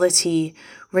vitality,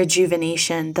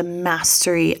 rejuvenation, the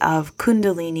mastery of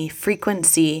Kundalini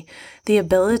frequency, the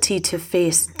ability to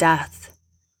face death,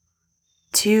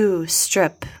 to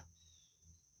strip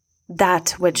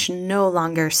that which no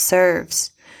longer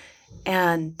serves,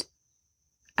 and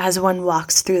as one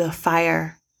walks through the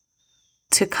fire,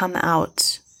 to come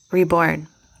out reborn.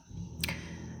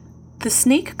 The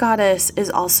snake goddess is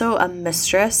also a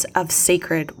mistress of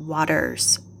sacred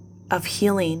waters, of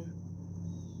healing.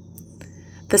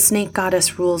 The snake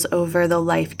goddess rules over the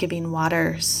life-giving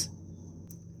waters.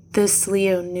 This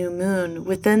Leo new moon,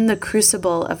 within the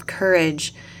crucible of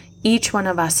courage, each one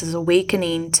of us is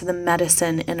awakening to the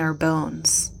medicine in our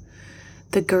bones.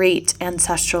 the great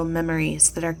ancestral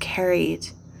memories that are carried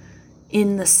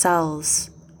in the cells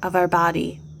of our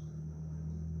body.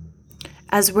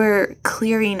 As we're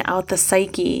clearing out the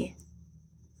psyche,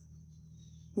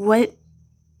 what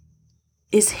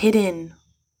is hidden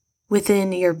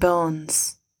within your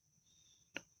bones?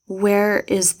 Where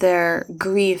is there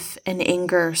grief and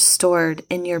anger stored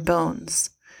in your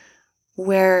bones?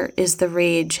 Where is the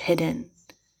rage hidden?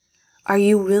 Are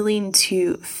you willing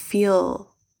to feel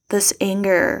this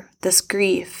anger, this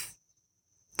grief,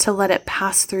 to let it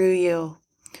pass through you?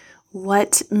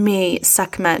 What may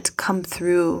Sekhmet come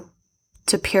through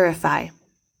to purify?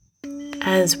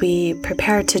 As we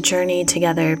prepare to journey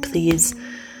together, please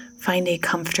find a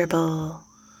comfortable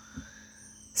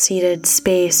seated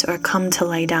space or come to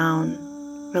lie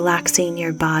down, relaxing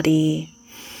your body,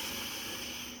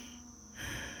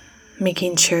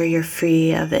 making sure you're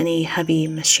free of any heavy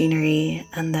machinery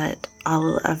and that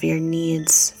all of your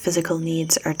needs, physical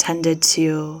needs, are tended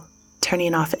to,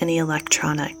 turning off any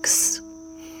electronics,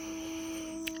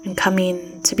 and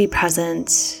coming to be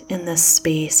present in this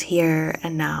space here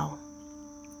and now.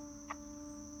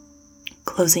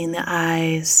 Closing the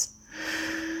eyes,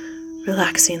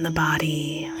 relaxing the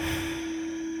body,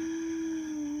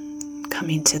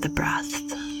 coming to the breath.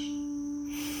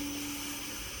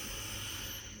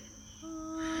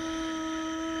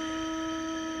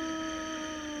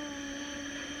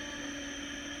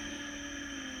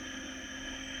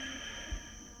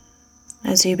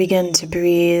 As you begin to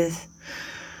breathe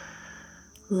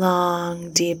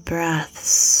long, deep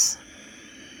breaths,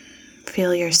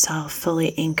 feel yourself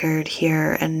fully anchored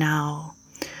here and now.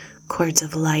 Cords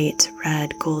of light,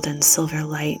 red, golden, silver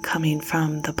light coming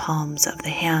from the palms of the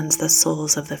hands, the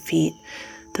soles of the feet,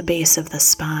 the base of the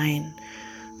spine,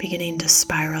 beginning to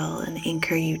spiral and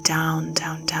anchor you down,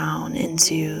 down, down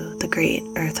into the great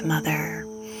Earth Mother,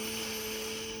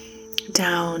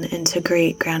 down into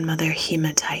great grandmother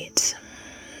Hematite,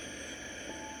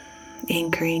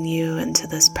 anchoring you into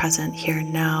this present here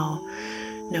and now,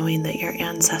 knowing that your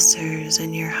ancestors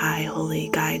and your high holy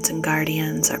guides and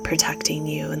guardians are protecting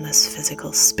you in this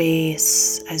physical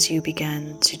space as you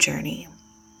begin to journey.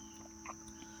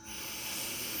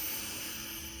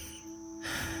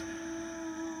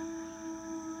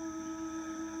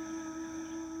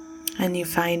 And you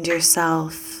find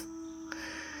yourself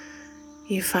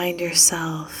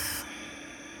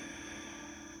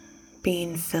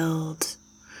being filled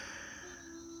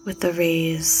with the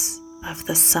rays of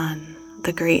the sun,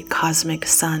 the great cosmic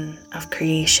sun of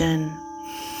creation.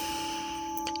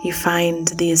 You find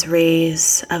these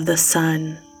rays of the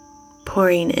sun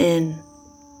pouring in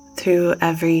through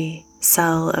every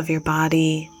cell of your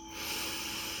body.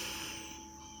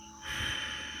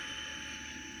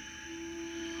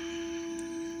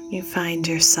 You find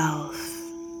yourself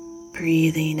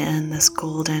breathing in this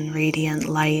golden, radiant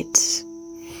light.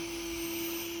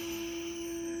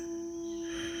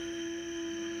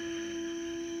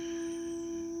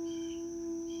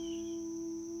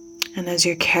 And as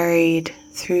you're carried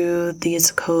through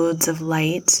these codes of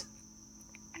light,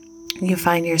 you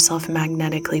find yourself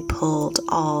magnetically pulled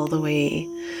all the way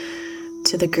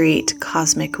to the great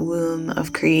cosmic womb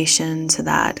of creation, to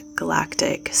that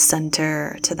galactic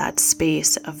center, to that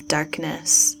space of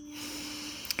darkness.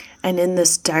 And in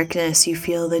this darkness, you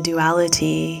feel the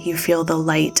duality, you feel the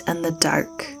light and the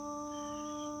dark,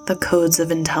 the codes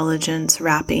of intelligence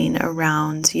wrapping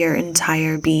around your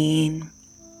entire being,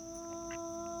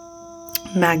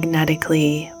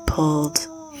 magnetically pulled.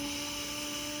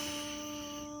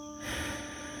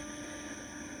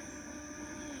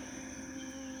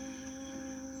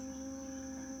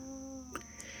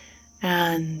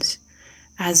 And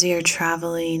as you're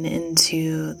traveling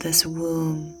into this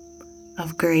womb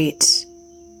of great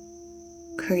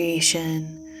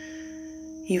creation,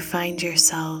 you find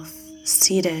yourself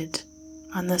seated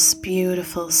on this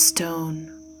beautiful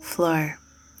stone floor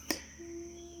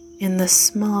in this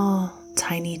small,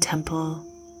 tiny temple.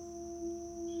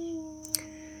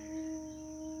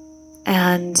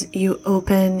 And you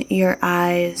open your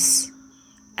eyes,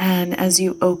 and as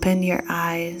you open your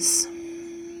eyes,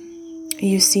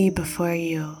 you see before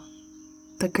you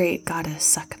the great goddess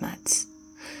Sekhmet.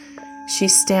 She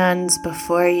stands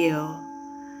before you,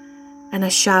 and a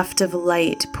shaft of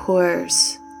light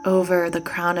pours over the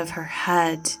crown of her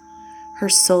head, her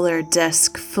solar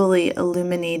disk fully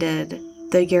illuminated,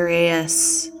 the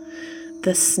uraeus,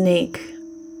 the snake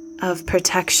of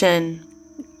protection,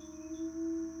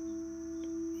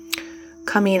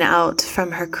 coming out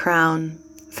from her crown,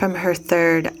 from her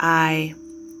third eye,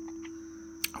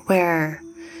 where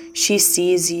she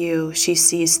sees you, she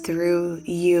sees through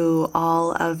you,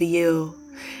 all of you,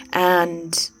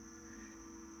 and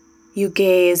You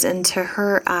gaze into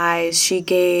her eyes, she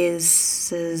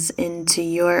gazes into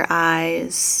your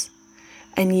eyes,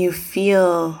 and you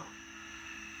feel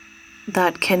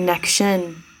that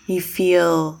connection. You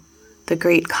feel the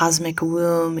great cosmic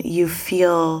womb. You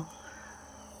feel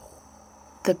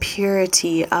the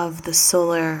purity of the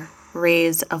solar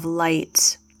rays of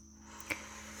light,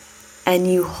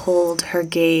 and you hold her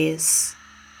gaze,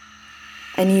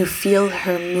 and you feel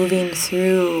her moving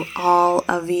through all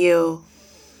of you.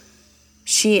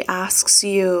 She asks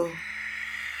you,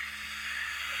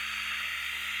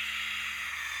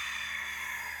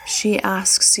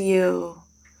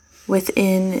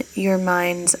 within your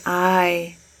mind's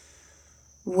eye,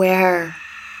 where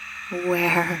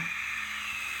are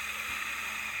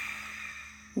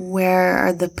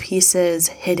the pieces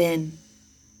hidden?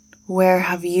 Where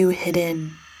have you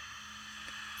hidden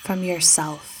from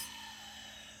yourself?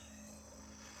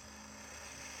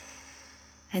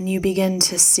 And you begin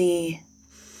to see,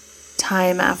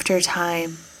 time after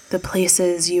time, the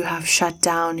places you have shut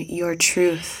down your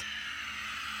truth.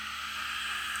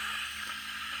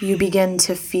 You begin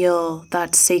to feel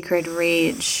that sacred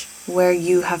rage where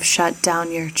you have shut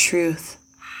down your truth.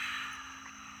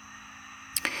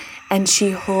 And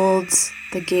she holds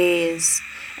the gaze,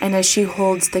 and as she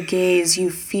holds the gaze,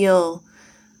 you feel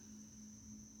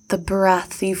the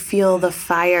breath, you feel the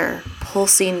fire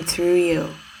pulsing through you.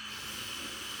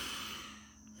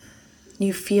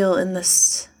 You feel in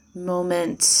this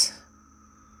moment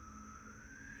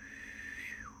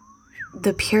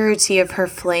the purity of her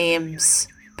flames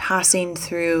passing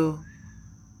through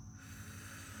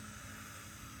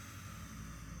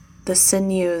the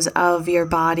sinews of your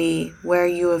body where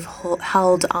you have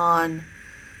held on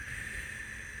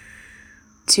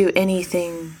to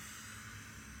anything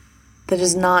that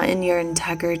is not in your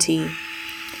integrity.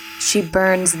 She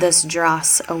burns this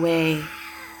dross away.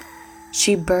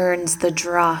 She burns the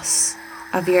dross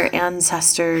of your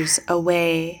ancestors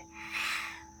away.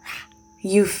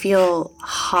 You feel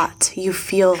hot. You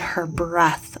feel her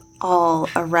breath all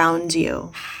around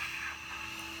you.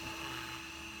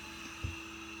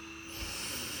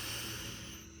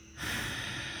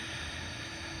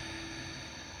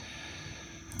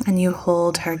 And you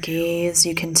hold her gaze.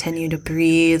 You continue to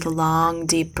breathe long,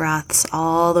 deep breaths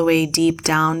all the way deep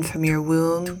down from your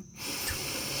womb.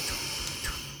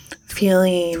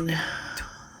 Feeling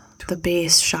the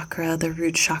base chakra, the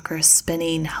root chakra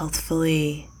spinning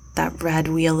healthfully, that red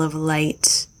wheel of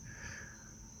light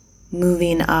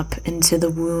moving up into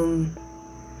the womb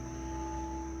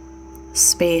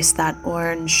space, that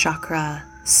orange chakra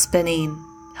spinning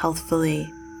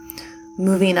healthfully,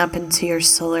 moving up into your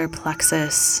solar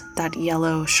plexus, that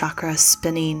yellow chakra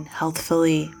spinning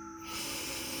healthfully,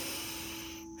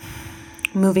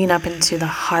 moving up into the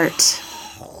heart,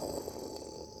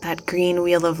 that green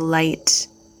wheel of light,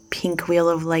 pink wheel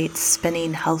of light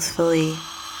spinning healthfully,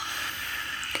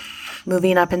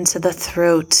 moving up into the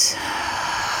throat,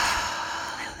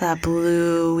 that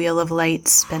blue wheel of light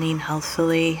spinning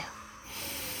healthfully,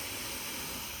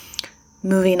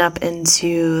 moving up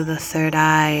into the third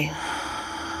eye,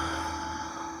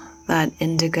 that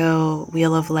indigo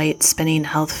wheel of light spinning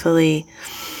healthfully,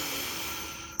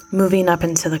 moving up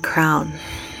into the crown,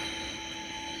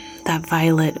 that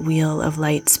violet wheel of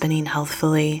light spinning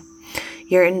healthfully,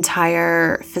 your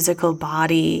entire physical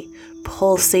body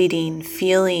pulsating,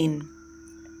 feeling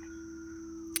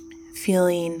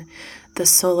the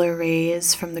solar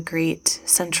rays from the great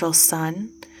central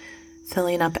sun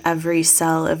filling up every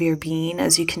cell of your being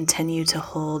as you continue to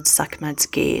hold Sekhmet's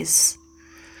gaze.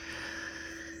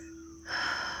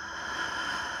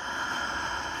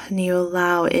 And you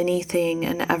allow anything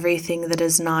and everything that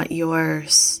is not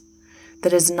yours,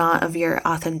 that is not of your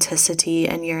authenticity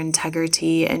and your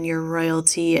integrity and your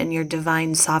royalty and your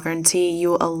divine sovereignty,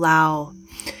 you allow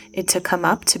it to come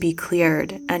up to be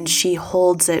cleared, and she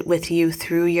holds it with you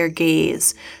through your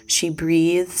gaze. She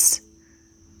breathes.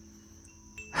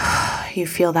 You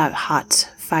feel that hot,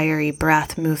 fiery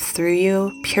breath move through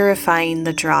you, purifying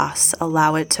the dross.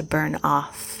 Allow it to burn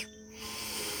off.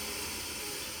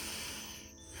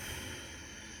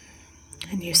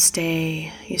 And you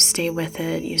stay with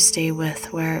it. You stay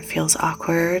with where it feels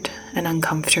awkward and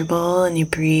uncomfortable, and you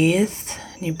breathe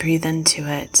into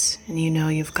it, and you know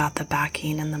you've got the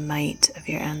backing and the might of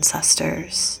your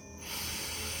ancestors.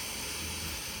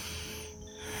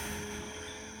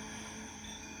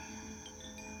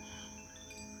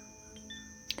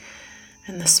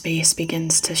 And the space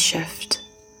begins to shift.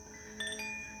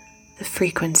 The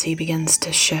frequency begins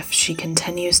to shift. She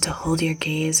continues to hold your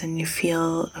gaze, and you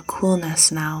feel a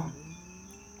coolness now.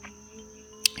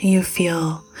 You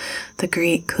feel the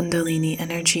great Kundalini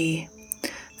energy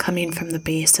coming from the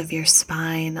base of your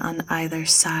spine on either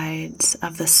sides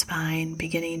of the spine,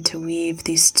 beginning to weave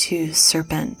these two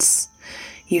serpents.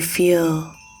 You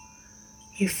feel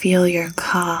your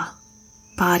Ka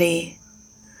body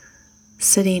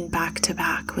sitting back to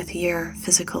back with your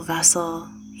physical vessel.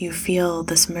 You feel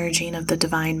this merging of the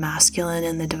divine masculine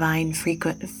and the divine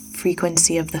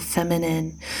frequency of the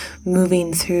feminine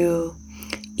moving through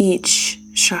each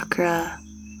chakra,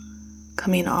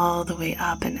 coming all the way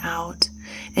up and out.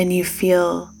 And you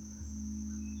feel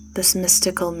this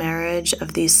mystical marriage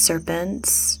of these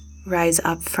serpents rise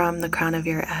up from the crown of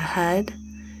your head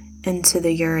into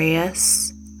the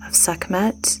uraeus of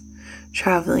Sekhmet,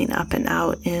 traveling up and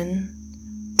out in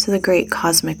to the great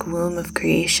cosmic womb of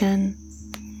creation,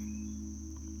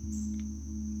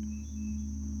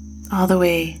 all the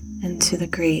way into the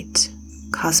great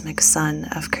cosmic sun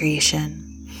of creation.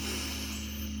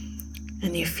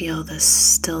 And you feel this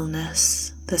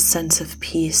stillness, this sense of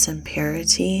peace and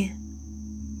purity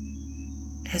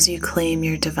as you claim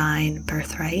your divine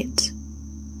birthright,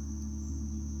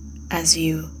 as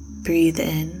you breathe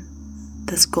in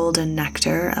this golden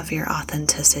nectar of your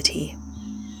authenticity.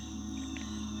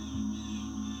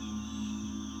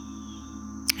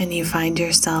 And you find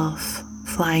yourself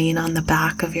flying on the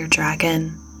back of your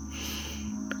dragon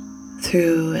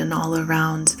through and all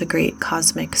around the great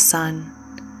cosmic sun.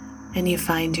 And you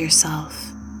find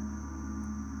yourself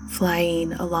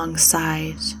flying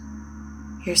alongside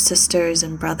your sisters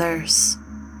and brothers,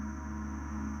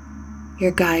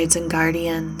 your guides and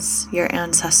guardians, your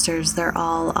ancestors. They're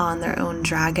all on their own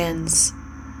dragons.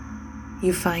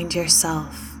 You find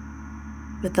yourself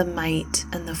with the might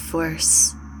and the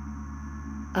force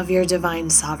of your divine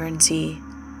sovereignty,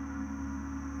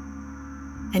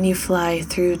 and you fly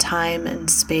through time and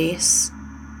space.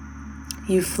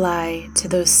 You fly to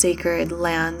those sacred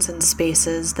lands and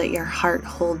spaces that your heart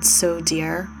holds so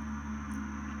dear.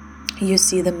 You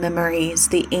see the memories,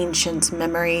 the ancient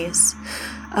memories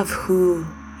of who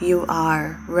you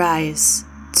are rise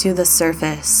to the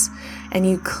surface, and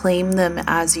you claim them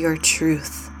as your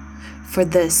truth, for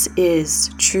this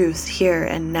is truth here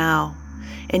and now.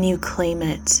 And you claim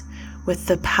it with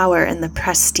the power and the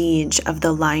prestige of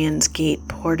the Lion's Gate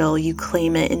portal. You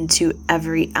claim it into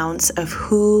every ounce of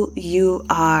who you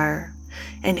are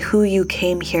and who you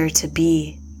came here to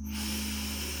be.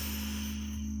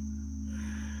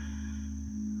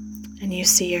 And you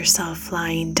see yourself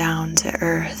flying down to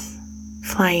earth,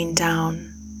 flying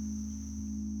down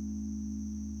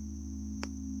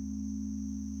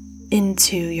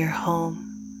into your home.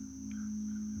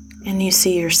 And you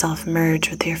see yourself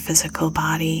merge with your physical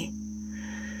body.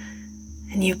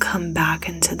 And you come back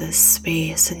into this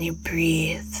space and you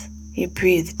breathe. You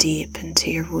breathe deep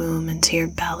into your womb, into your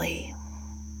belly.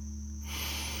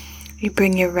 You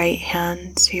bring your right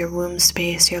hand to your womb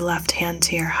space, your left hand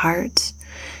to your heart,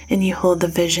 and you hold the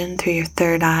vision through your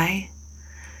third eye,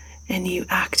 and you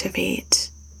activate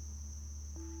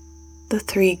the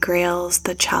three grails,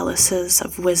 the chalices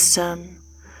of wisdom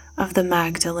of the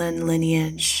Magdalene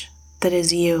lineage that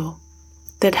is you,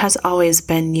 that has always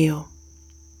been you.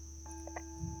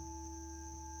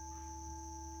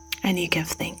 And you give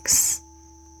thanks.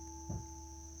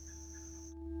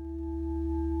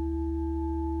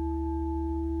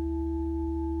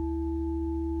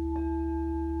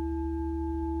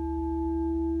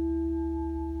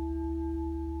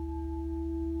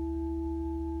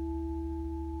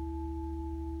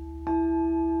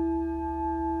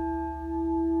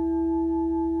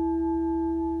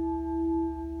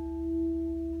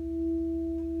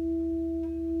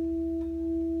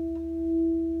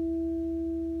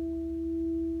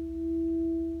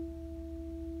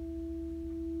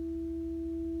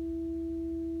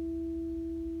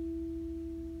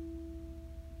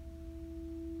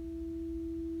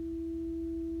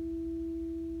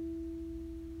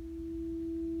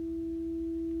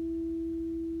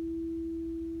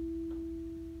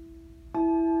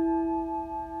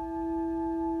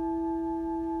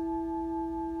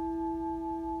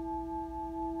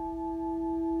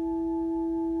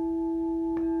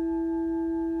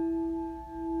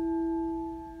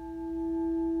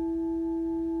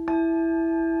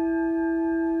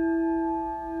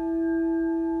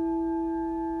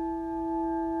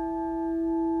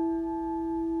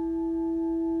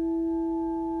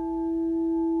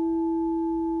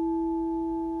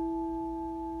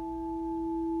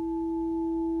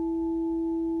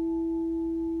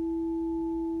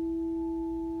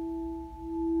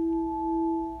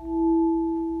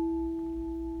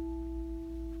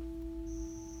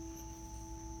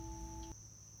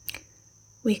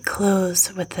 We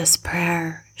close with this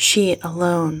prayer, She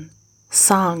Alone,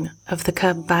 Song of the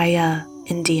Kabaya,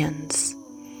 Indians.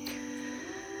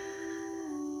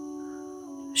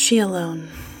 She alone,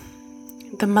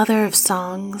 the mother of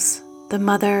songs, the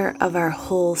mother of our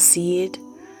whole seed,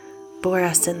 bore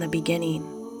us in the beginning.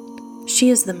 She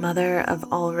is the mother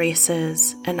of all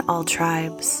races and all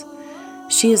tribes.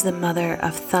 She is the mother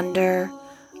of thunder,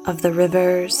 of the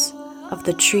rivers, of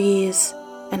the trees,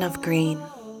 and of grain.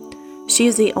 She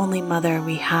is the only mother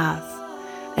we have,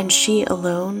 and she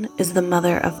alone is the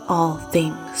mother of all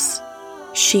things.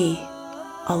 She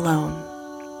alone.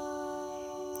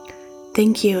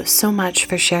 Thank you so much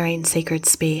for sharing sacred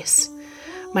space.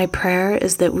 My prayer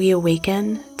is that we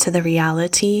awaken to the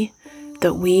reality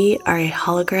that we are a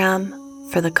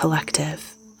hologram for the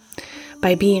collective.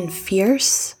 By being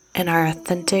fierce in our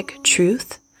authentic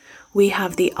truth, we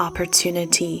have the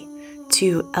opportunity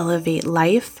to elevate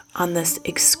life on this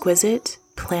exquisite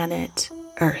planet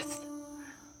Earth.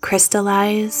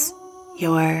 Crystallize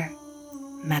your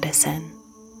medicine.